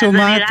איך את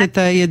שומעת את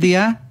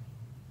הידיעה?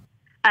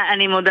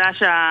 אני מודה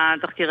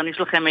שהתחקירני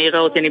שלכם העירה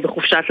אותי, אני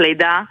בחופשת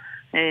לידה,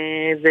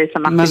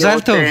 ושמחתי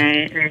לראות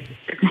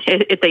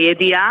את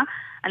הידיעה.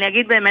 אני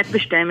אגיד באמת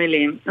בשתי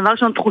מילים. דבר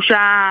ראשון,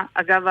 תחושה,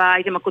 אגב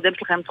האייטם הקודם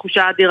שלכם,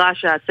 תחושה אדירה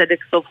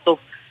שהצדק סוף סוף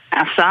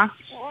נעשה.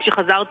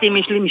 כשחזרתי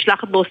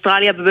משלחת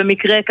באוסטרליה,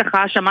 ובמקרה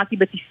ככה שמעתי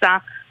בטיסה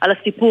על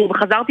הסיפור,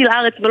 וחזרתי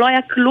לארץ ולא היה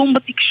כלום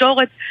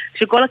בתקשורת,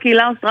 כשכל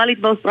הקהילה האוסטרלית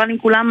והאוסטרלים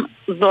כולם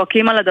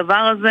זועקים על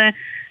הדבר הזה.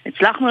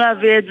 הצלחנו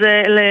להביא את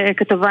זה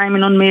לכתבה עם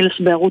ינון מילס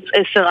בערוץ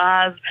 10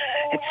 אז,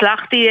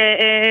 הצלחתי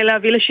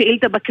להביא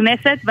לשאילתה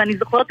בכנסת, ואני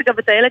זוכרת אגב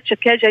את הילד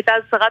שקד שהייתה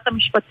אז שרת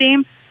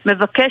המשפטים,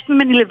 מבקשת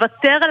ממני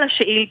לוותר על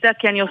השאילתה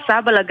כי אני עושה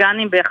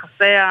בלגנים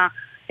ביחסי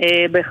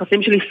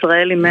ביחסים של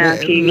ישראל עם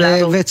הקהילה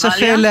באוסטרליה.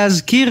 וצריך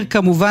להזכיר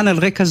כמובן על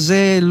רקע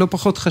זה לא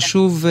פחות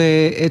חשוב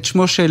את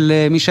שמו של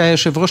מי שהיה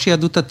יושב ראש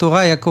יהדות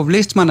התורה, יעקב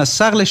ליסטמן,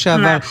 השר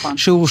לשעבר,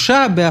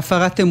 שהורשע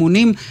בהפרת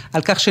אמונים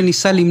על כך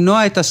שניסה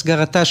למנוע את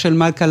הסגרתה של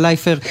מלכה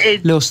לייפר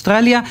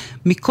לאוסטרליה.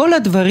 מכל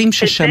הדברים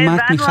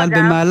ששמעת מיכל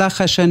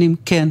במהלך השנים,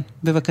 כן,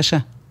 בבקשה.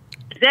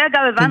 זה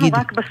אגב הבנו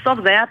רק בסוף,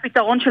 זה היה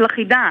הפתרון של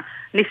החידה.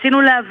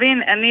 ניסינו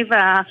להבין, אני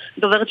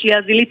והדוברת שלי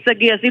הזילית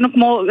סגי, עשינו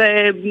כמו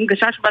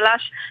גשש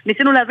בלש,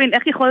 ניסינו להבין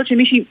איך יכול להיות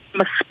שמישהי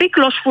מספיק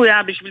לא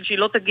שפויה בשביל שהיא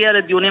לא תגיע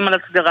לדיונים על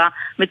הסגרה,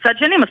 מצד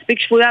שני מספיק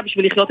שפויה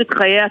בשביל לחיות את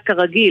חייה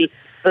כרגיל,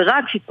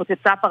 ורק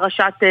כשהתפוצצה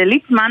פרשת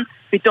ליצמן,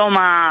 פתאום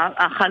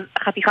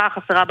החתיכה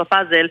החסרה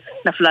בפאזל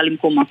נפלה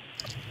למקומה.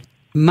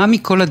 מה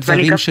מכל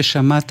הדברים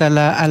ששמעת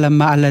על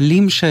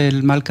המעללים של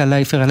מלכה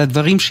לייפר, על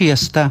הדברים שהיא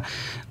עשתה,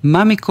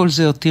 מה מכל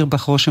זה הותיר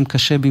בך רושם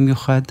קשה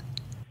במיוחד?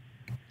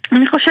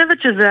 אני חושבת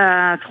שזה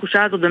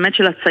התחושה הזאת באמת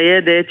של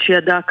הציידת,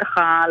 שידעה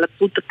ככה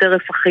לצוד את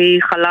הטרף הכי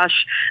חלש,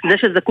 זה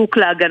שזקוק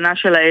להגנה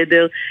של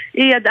העדר.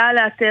 היא ידעה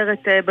לאתר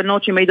את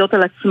בנות שמעידות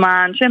על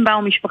עצמן, שהן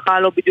באו משפחה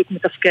לא בדיוק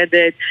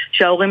מתפקדת,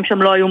 שההורים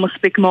שם לא היו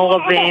מספיק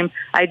מעורבים,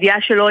 הידיעה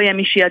שלא יהיה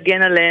מי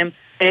שיגן עליהם,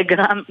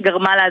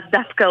 גרמה לה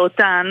דווקא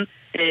אותן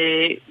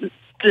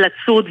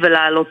לצוד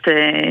ולעלות,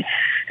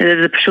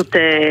 זה פשוט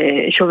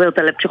שובר את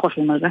הלב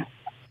שחושבים על זה.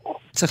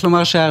 צריך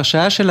לומר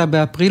שההרשעה שלה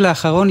באפריל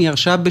האחרון היא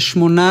הרשעה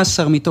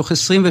ב-18 מתוך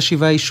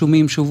 27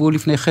 אישומים שהובאו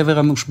לפני חבר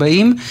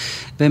המושבעים,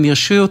 והם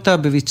הרשיעו אותה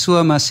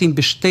בביצוע מעשים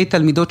בשתי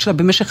תלמידות שלה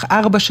במשך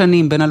 4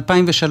 שנים, בין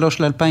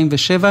 2003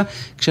 ל-2007,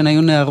 כשהן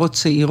היו נערות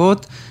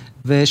צעירות,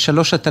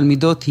 ושלוש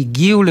התלמידות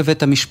הגיעו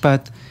לבית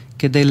המשפט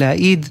כדי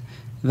להעיד,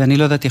 ואני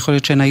לא יודעת, יכול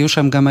להיות שהן היו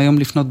שם גם היום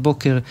לפנות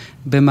בוקר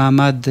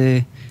במעמד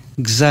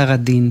גזר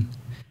הדין.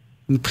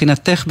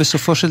 מבחינתך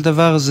בסופו של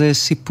דבר זה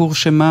סיפור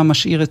שמה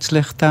משאיר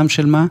אצלך טעם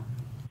של מה?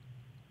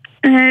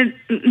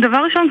 דבר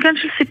ראשון כן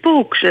של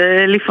סיפוק,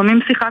 שלפעמים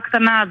שיחה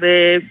קטנה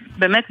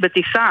באמת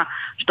בטיסה,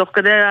 שתוך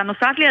כדי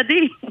הנוסעת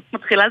לידי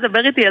מתחילה לדבר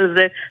איתי על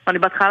זה, ואני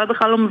בהתחלה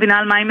בכלל לא מבינה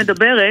על מה היא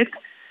מדברת.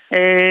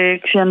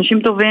 כשאנשים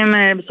טובים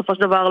בסופו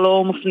של דבר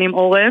לא מפנים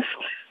עורף,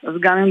 אז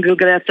גם אם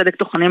גלגלי הצדק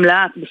תוכנים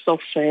לאט,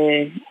 בסוף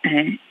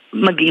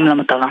מגיעים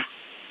למטרה.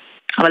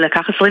 אבל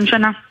לקח 20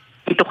 שנה,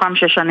 מתוכם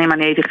 6 שנים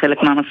אני הייתי חלק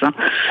מהמסע,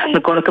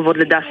 וכל הכבוד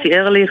לדסי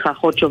ארליך,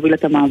 האחות שהוביל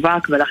את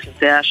המאבק,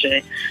 ולאחיותיה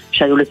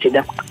שהיו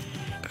לצידה.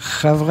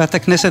 חברת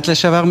הכנסת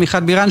לשעבר מיכל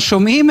בירן,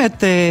 שומעים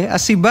את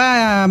הסיבה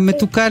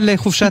המתוקה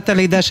לחופשת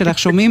הלידה שלך,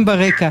 שומעים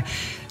ברקע.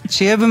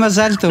 שיהיה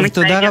במזל טוב,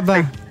 תודה רבה.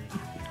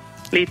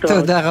 להתראות.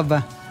 תודה רבה.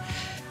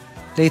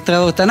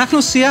 להתראות.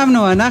 אנחנו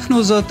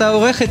סיימנו, זאת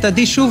העורכת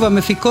עדי שוב,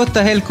 המפיקות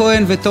תהל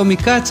כהן וטומי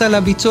קץ, על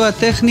הביצוע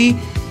הטכני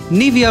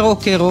ניב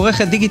ירוקר,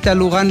 עורכת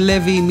דיגיטל אורן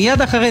לוי.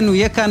 מיד אחרינו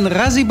יהיה כאן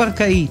רזי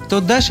ברקאי.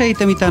 תודה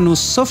שהייתם איתנו,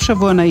 סוף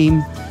שבוע נעים,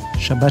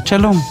 שבת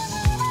שלום.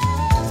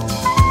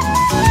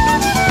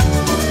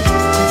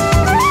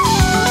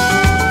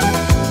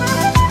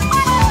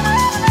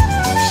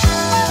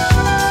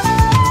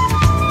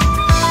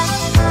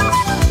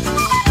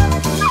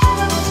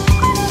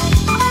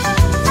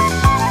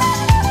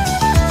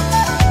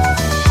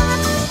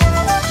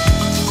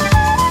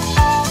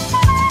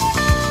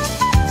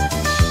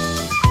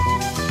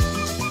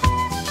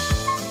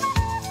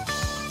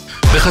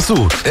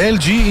 בחסות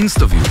LG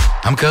InstaView,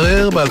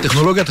 המקרר בעל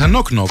טכנולוגיית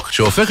הנוק-נוק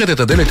שהופכת את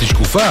הדלת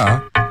לשקופה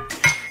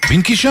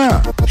בנקישה,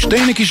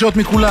 2 נקישות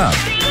מכולם.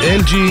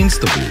 LG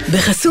InstaView.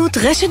 בחסות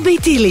רשת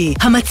ביתילי,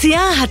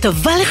 המציעה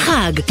הטבה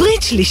לחג,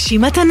 פריט שלישי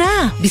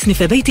מתנה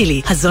בסניפי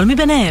ביתילי, הזול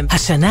מביניהם.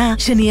 השנה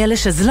שנהיה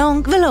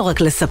לשזלונג ולא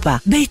רק לספה.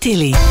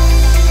 ביתילי.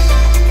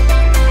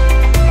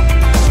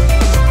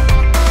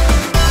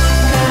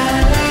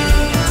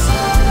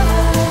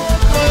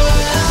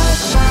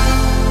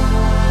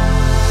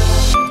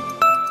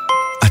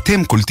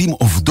 אתם קולטים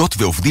עובדות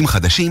ועובדים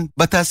חדשים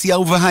בתעשייה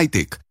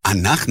ובהייטק.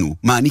 אנחנו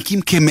מעניקים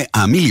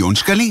כ100 מיליון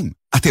שקלים.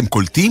 אתם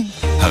קולטים?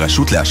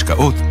 הרשות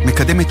להשקעות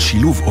מקדמת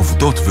שילוב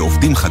עובדות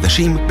ועובדים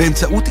חדשים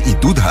באמצעות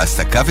עידוד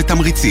העסקה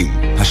ותמריצים.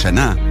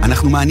 השנה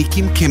אנחנו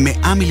מעניקים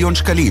כ100 מיליון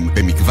שקלים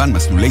במגוון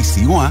מסלולי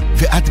סיוע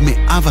ועד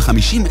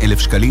 150,000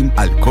 שקלים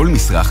על כל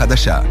משרה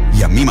חדשה.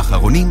 ימים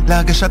אחרונים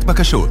להגשת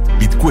בקשות.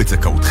 בדקו את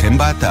זכאותכם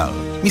באתר.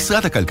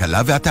 משרד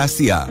הכלכלה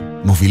והתעשייה.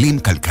 מובילים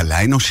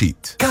כלכלה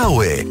אנושית.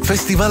 קאווה,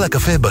 פסטיבל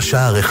הקפה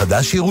בשער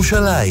החדש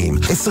ירושלים,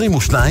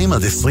 22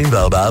 עד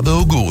 24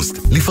 באוגוסט.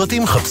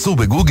 לפרטים חפשו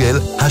בגוגל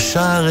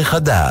השער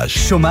החדש.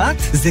 שומעת?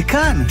 זה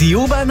כאן.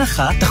 דיור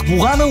בהנחה,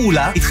 תחבורה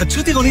מעולה,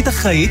 התחדשות עירונית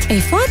אחראית.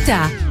 איפה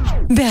אתה?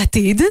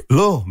 בעתיד?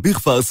 לא,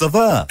 בכפר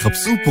סבא.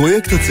 חפשו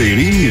פרויקט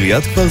הצעירים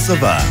מעיריית כפר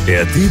סבא.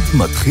 העתיד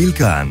מתחיל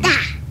כאן.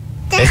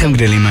 איך הם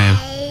גדלים מהר?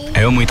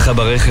 היום הוא איתך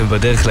ברכב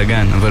בדרך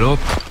לגן, אבל הופ,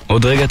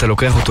 עוד רגע אתה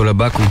לוקח אותו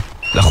לבקו,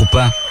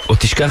 לחופה, או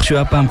תשכח שהוא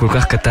היה פעם כל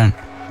כך קטן.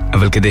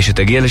 אבל כדי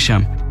שתגיע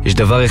לשם, יש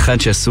דבר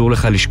אחד שאסור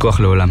לך לשכוח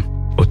לעולם.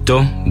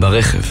 אותו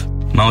ברכב.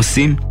 מה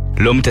עושים?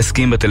 לא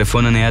מתעסקים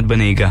בטלפון הנייד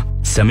בנהיגה.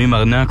 שמים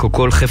ארנק או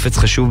כל חפץ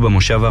חשוב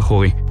במושב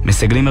האחורי.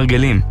 מסגלים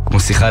הרגלים, כמו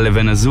שיחה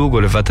לבן הזוג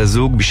או לבת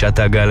הזוג בשעת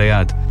ההגעה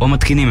ליעד, או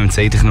מתקינים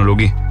אמצעי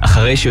טכנולוגי.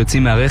 אחרי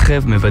שיוצאים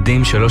מהרכב,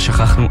 מוודאים שלא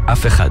שכחנו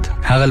אף אחד.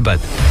 הרלב"ד.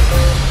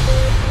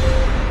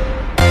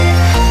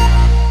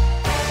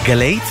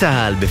 גלי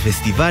צהל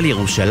בפסטיבל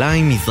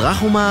ירושלים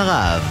מזרח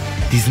ומערב.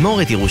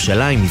 תזמורת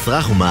ירושלים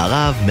מזרח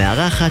ומערב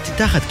מארחת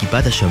תחת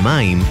כיפת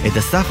השמיים את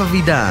אסף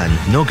אבידן,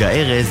 נוגה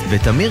ארז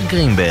ותמיר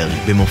גרינברג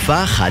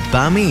במופע חד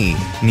פעמי.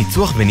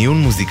 ניצוח וניהול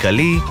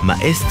מוזיקלי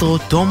מאסטרו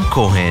תום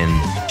כהן.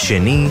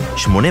 שני,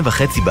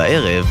 8:30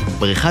 בערב,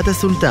 בריכת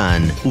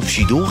הסולטן,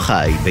 ובשידור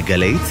חי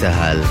בגלי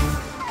צהל.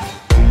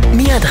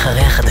 מיד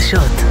אחרי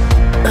החדשות,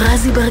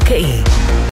 רזי ברקאי.